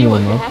though. Yeah, come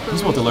on, man. He's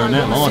supposed to learn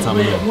that a long time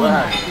ago.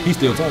 He's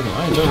still talking.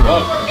 I ain't talking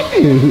about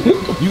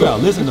it. You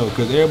gotta listen though,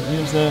 cause you know what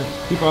I'm saying?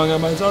 He probably got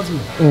somebody to talk to.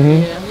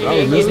 Mm-hmm. I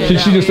was listening.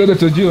 She just said it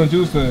to Jill and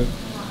Jill said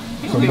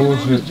some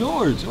bullshit.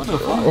 George, what the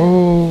fuck?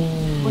 Oh.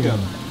 Look at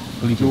him.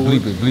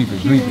 Bleep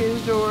it.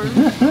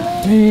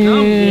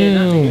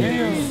 Damn.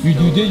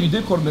 You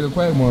did call the nigga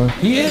Quack, man.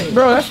 He is,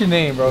 bro. That's your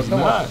name, bro.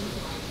 Come on.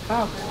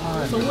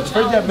 First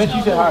I met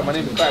you said hi. My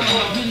name is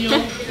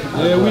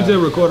Quackmore. Yeah, we just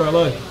record our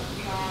life.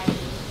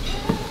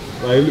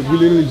 Like we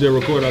literally just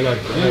record our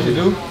life. You know what you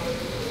do?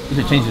 You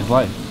should change his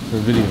life for a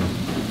video.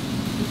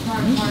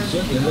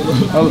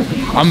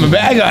 I'm a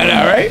bad guy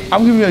now, right?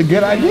 I'm giving you a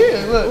good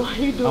idea. Look.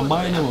 I'm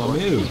buying him. I'm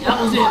here. That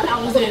was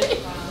it.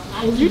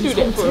 You do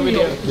that for a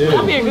video. Yeah.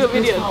 That'd be a good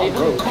video,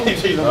 dude.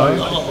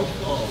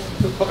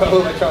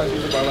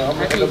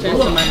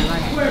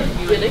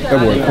 That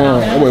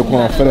boy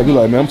Quan fed up. He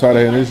like, man, I'm tired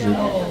of hearing this shit.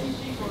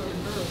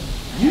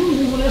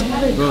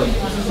 Bro,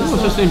 there's no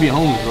such thing being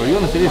homeless, bro. You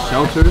understand there's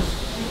shelters?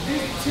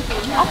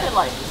 I feel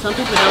like some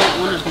people don't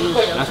want to be in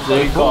shelter. That's the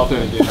fault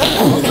thing.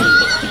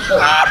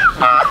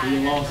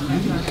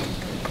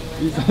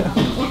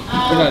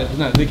 It's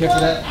not a dickhead for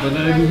that, but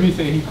that'd be me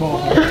saying he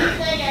called for it.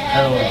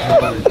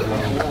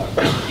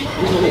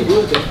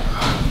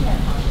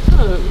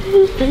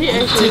 He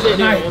actually sit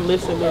there and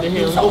listen to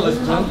him.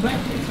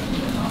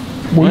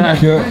 I would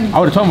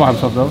have told him about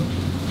himself though.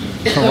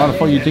 So why the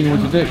fuck you thinking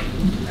with your dick?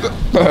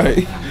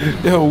 Alright.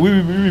 Yo,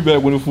 we be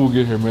back when the food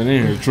get here, man. They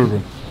ain't here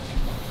tripping.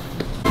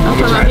 I'm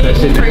talking about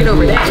he prayed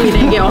over that. He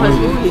didn't get all his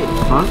food yet.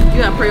 Huh?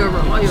 You gotta pray over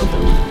all your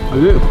food. I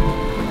did.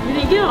 You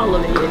didn't get all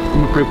of it yet.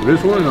 I'm gonna pray for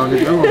this one and I'll get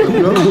that one.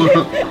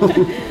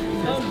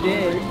 I'm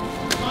dead.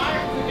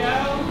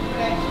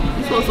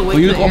 You're supposed to wait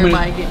till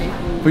everybody get their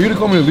food. For you to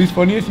call me the least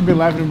funniest, you've been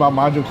laughing about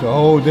my jokes the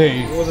whole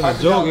day. It wasn't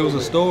a joke, it was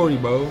a story,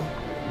 bro.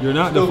 You're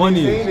not the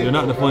funniest. You're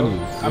not the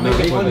funniest. You're not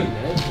the funniest.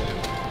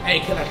 Hey,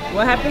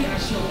 what happened?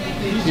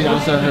 You know,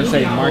 so her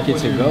say market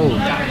to go.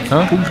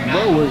 Huh?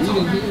 Bro, we're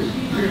eating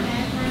here.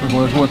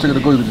 Well, if you want to take it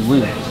to go, you can just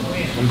leave.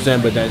 I'm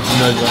saying, but that, you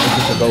know,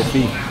 it's a go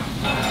fee.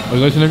 Oh,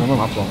 you listening?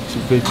 My fault.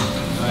 250.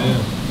 I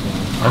am.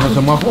 That's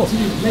my fault.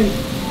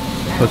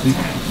 Pussy.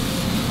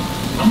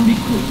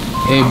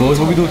 Hey, boys,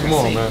 what we doing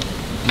tomorrow, man?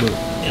 Look.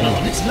 She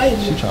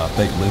trying to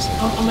fake listen.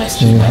 I'm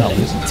actually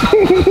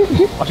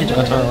Why she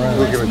trying to turn around?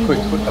 We'll give it quick.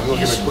 So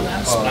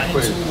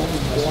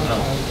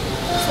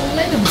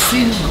let them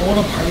see this going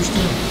to person.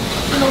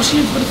 You know,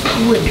 she for the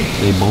fucking with me.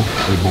 They both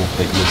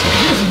fake listen.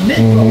 There's a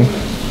neck roll.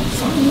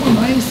 Someone I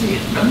ain't said,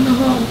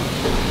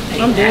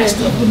 I'm dead.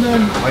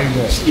 Why you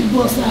dead? She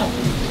busts out.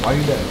 Why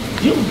you dead?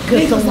 You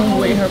Because someone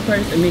with her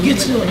purse and then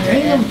get you a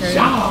damn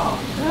job.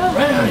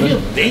 Around here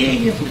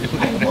begging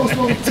like a most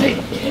supposed to take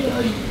care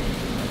of you.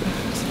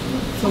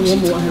 Some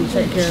woman want him to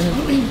take care of him. I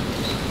mean,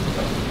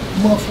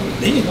 motherfucker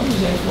big. I'm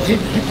just asking for him.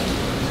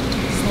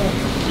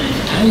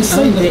 I ain't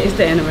say that. It's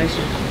the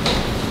animation.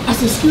 I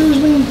said, excuse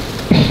me.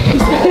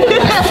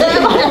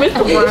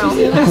 Mr. Brown.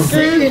 I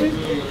said,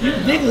 you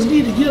niggas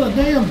need to get a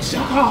damn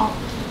job.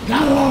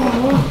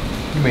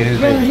 You made his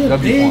Around day. here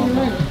W begging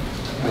farm. like.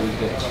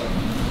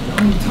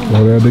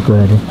 Oh, that dick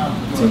rider.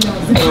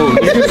 Yo,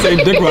 you can say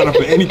dick rider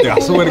for anything. I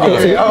swear to God.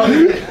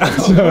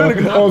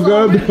 Oh,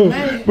 God.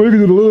 But you can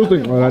do the little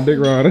thing. Oh, that dick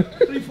rider.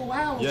 3-4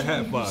 hours. Your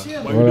hat fire.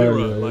 Like Oh, you did yeah,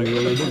 run. Like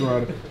dick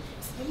rider.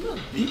 Look,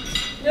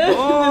 bitch. I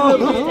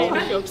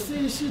ain't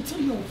saying shit to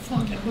your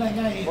fucking black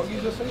ass.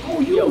 Oh,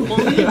 you a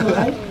nigga,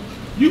 right?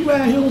 You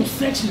right here on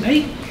Section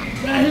 8,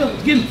 right here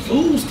getting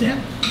food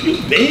stamp. You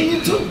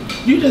begging too.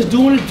 You just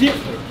doing it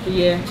different.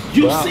 Yeah.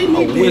 You see me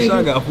I begging. wish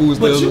I got food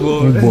stamps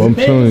before. Boy, I'm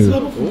telling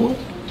you.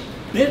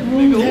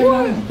 Bedroom,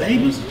 having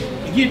babies,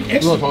 and getting You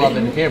extra. want to talk about that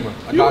in the camera?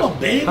 I You got a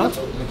beggar Huh?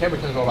 too? The camera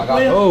turns on like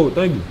Well, Oh,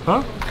 thank you.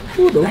 Huh? I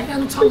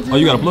gotta talk to Oh,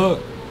 you got a plug?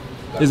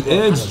 It's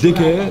eggs,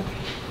 dickhead.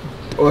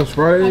 Oh, it's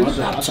Fridays?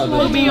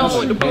 Put me on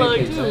with the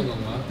plug too.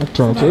 I'm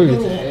trying to tell you.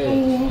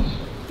 You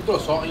throw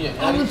salt in your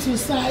I went to the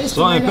side. It's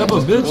Salt and right pepper,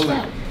 out. bitch.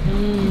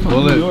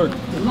 Bullet. New York.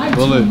 The lights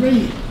Bullet. are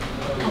red.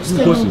 I'm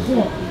staying on the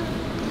corner.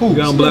 You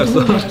got on black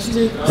stuff.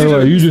 Hey,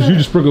 like, you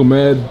just sprinkled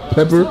mad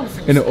pepper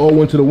and it all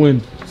went to the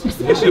wind.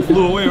 That shit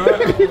flew away,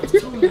 right?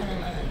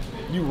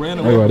 You ran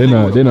away. Hey,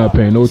 like, they're not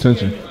paying no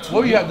attention.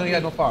 What you have? You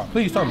had no fire.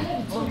 Please tell me.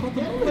 I'm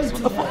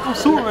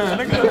Superman,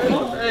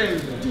 nigga.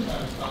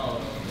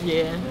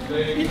 Yeah. I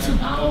ain't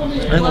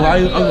gonna lie,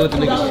 I'm gonna let the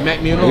nigga smack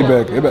me in the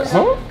They back.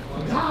 Huh?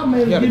 God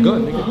made You got a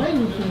gun, nigga.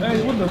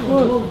 Hey, what the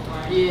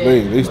fuck?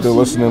 They still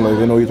listening like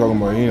they know what you're talking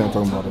about. He ain't not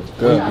talking about it.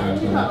 God damn,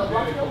 man.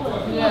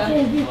 Yeah.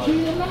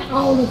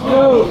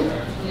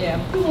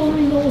 You don't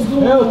even know what's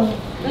going on.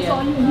 That's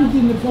all you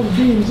getting the fucking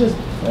being is just.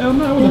 Hell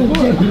no, what the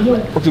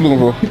fuck? What you looking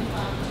for?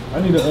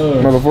 I need a,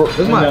 Another fork?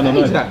 That's my got no eggs,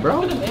 knife. that, bro.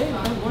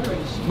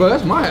 Bro,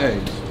 that's my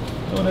eggs.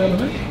 Oh, they have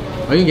a knife?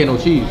 Oh, you ain't get no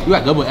cheese. You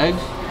got double eggs?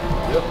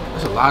 Yep.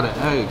 That's a lot of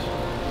eggs.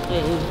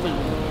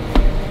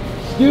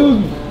 Excuse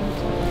me.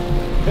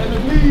 Can you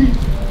please?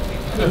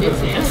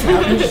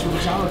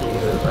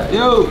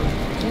 Yo,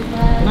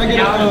 can I get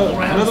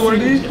another one of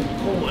these?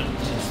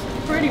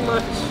 Pretty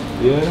much.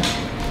 Yeah.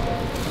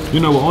 You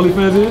know what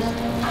OnlyFans is?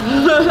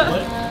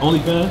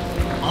 OnlyFans?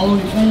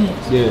 OnlyFans.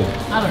 Yeah.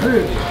 I done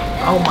heard it.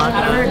 Oh my I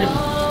done heard it.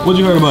 What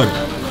you heard about it? I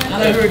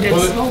done heard that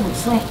slogan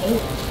from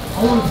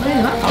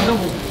OnlyFans. I thought that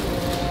was.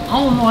 I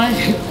don't know. I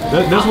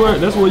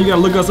ain't. That's where you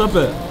gotta look us up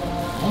at.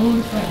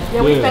 OnlyFans.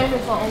 Yeah, we Yeah.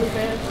 famous on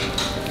OnlyFans.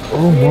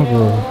 Oh my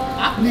God.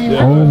 I mean,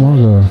 Oh my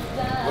God.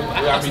 I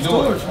got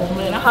storage for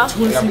man. I got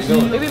 26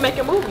 years. We be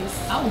making movies.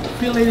 I was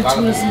affiliated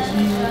 26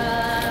 years.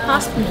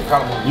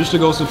 Hospital. You should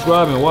go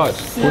subscribe and watch.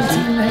 17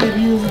 and a half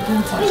years of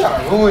penitentiary.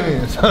 I'm ruin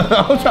this. I'm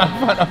trying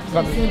to find out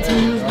something.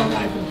 17 years of my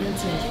life in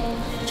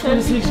penitentiary.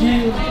 26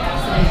 years.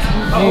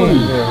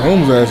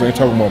 Holmes ass ain't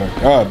talking about a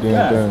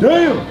goddamn thing.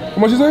 Damn. How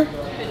much you say?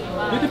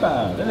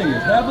 55. That nigga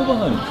is half of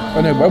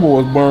 100. That boy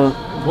was burnt.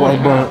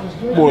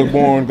 Boy was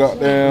born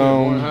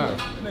goddamn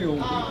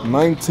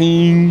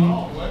 1960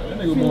 That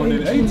nigga born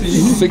in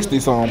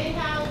 18. something.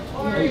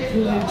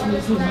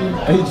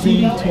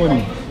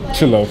 1820.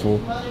 Chill out, fool.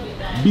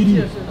 BD.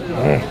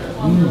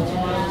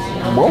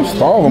 Boy, I'm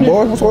starving,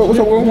 boy. What's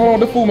going on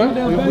with the food, man?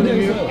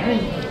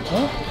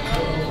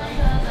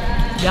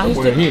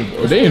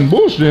 Y'all They in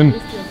bullshit.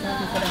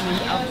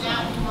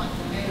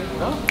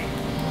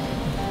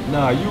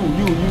 Nah, you.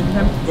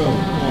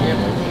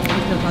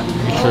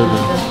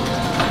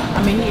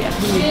 I mean,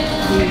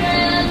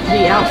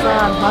 he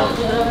outside.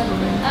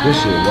 This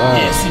shit wild.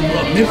 Yeah, see,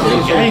 look,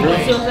 Memphis gang.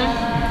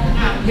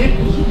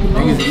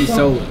 Niggas eat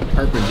so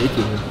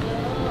perpendicular.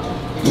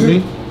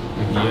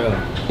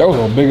 Yeah. That was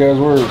a big ass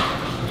word.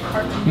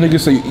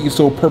 Niggas say you eat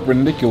so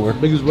perpendicular.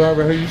 Biggest word I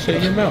ever heard you say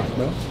in your mouth,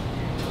 bro.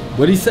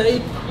 What'd he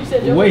say? You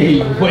said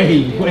Wait. What did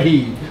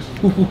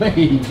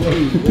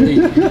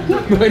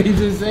he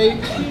just say?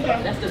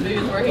 that's the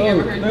biggest word he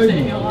ever heard you say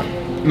in your life.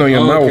 No,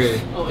 your mouth.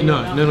 Okay. No,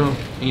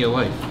 in your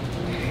life.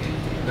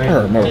 I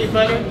heard mouth.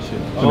 That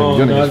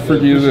nigga's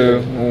freaky as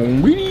hell.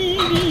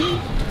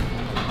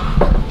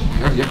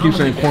 I keep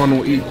saying Quan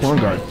don't eat. Quan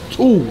got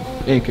 2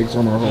 pancakes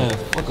on our home.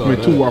 I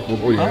mean 2 waffles.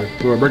 Oh yeah.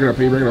 So break it up,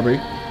 break it up,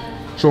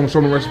 Show him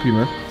the recipe,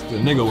 man. The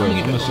nigga way.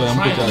 I'm gonna show him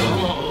put that on.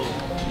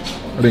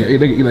 I think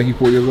they eat like he's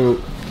 4 years old.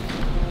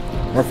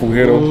 My food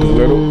here though.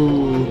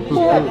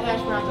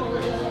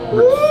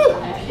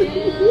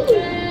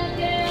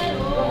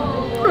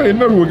 I ain't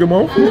never would get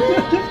my food.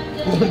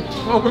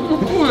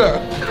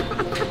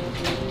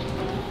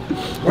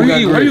 Why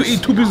you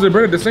eat 2 pieces of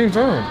bread at the same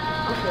time?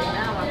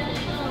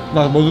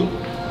 Not supposed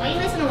Are you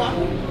missing a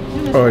waffle?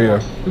 Oh yeah.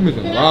 You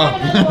making a lot.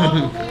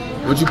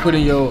 What'd you put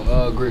in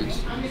your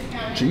grits?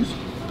 Cheese?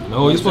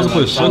 No, you're supposed to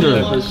put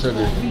sugar.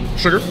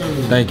 Sugar?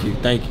 Thank you.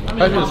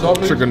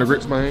 Sugar in the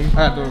grits, man. I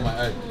have to my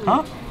egg.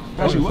 Huh?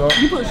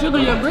 You put sugar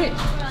in your grits?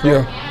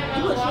 Yeah.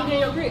 You put sugar in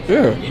your grits?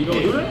 Yeah. You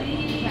don't do it?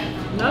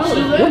 No.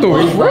 What the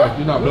fuck?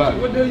 You're not black.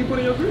 What the hell you put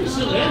in your grits?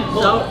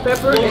 Salt,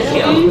 pepper, and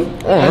cheese.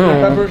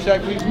 Pepper,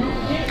 shack cheese.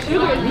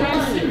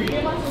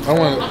 I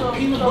want.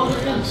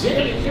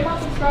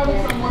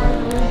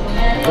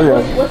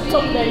 What's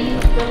something that you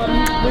feel like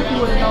what you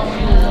would have known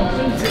when you was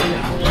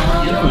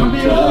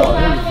on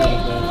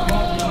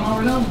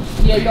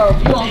Yeah, you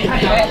on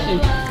action.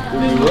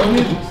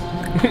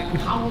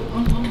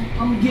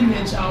 I'm getting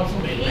at y'all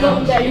from that.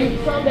 Something that you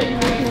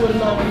would have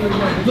known when you was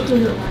on. Look at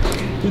here.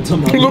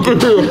 Look at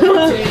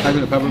here. Have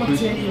the pepper,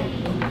 please.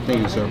 Thank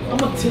you, sir. I'm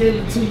gonna tell it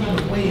to you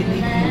the way it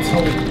needs to be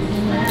told.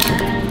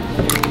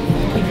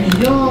 If you're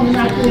young and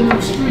out there in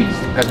the streets,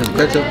 Have some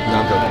ketchup? No,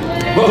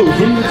 I'm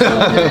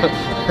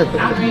joking.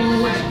 not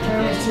being what your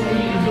parents tell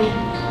you to do,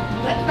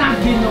 that's not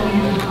getting on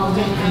you because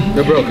they think.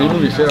 Yo, bro, can you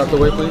move your shit out the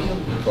way, please?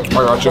 I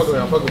got you. I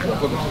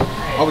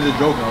was just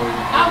joking. I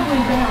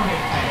went down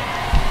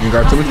there. You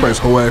got to me place,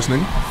 whole ass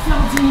nigga.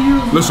 17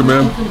 years ago. Listen,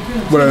 man.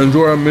 But I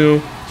enjoy our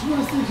meal.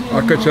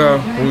 I'll catch y'all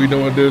when we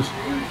done with this.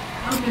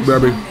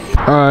 Baby.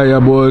 Alright,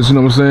 y'all boys, you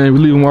know what I'm saying? We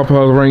leaving Waffle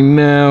House right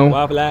now.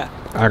 Waffle Hat.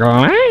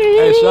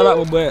 Hey, shout out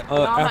my boy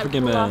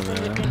African man.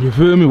 You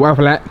feel me?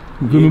 Waffle Hat.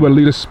 You feel me? About to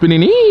leave us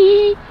spinning.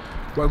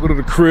 About to go to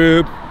the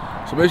crib.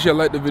 So make sure you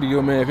like the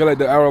video, man. If you like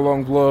the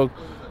hour-long vlog,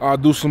 I'll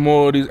do some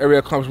more of these area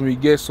accomplishments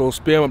we get. So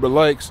spam up the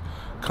likes,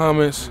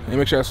 comments, and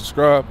make sure you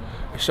subscribe.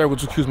 And share with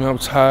 2 Qs, man. I'm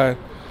tired.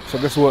 So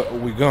guess what?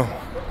 We gone.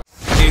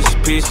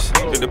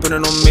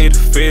 Depending on me to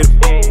feed.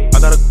 I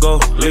gotta go,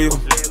 leave 'em,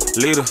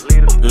 leader,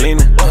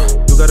 leaning.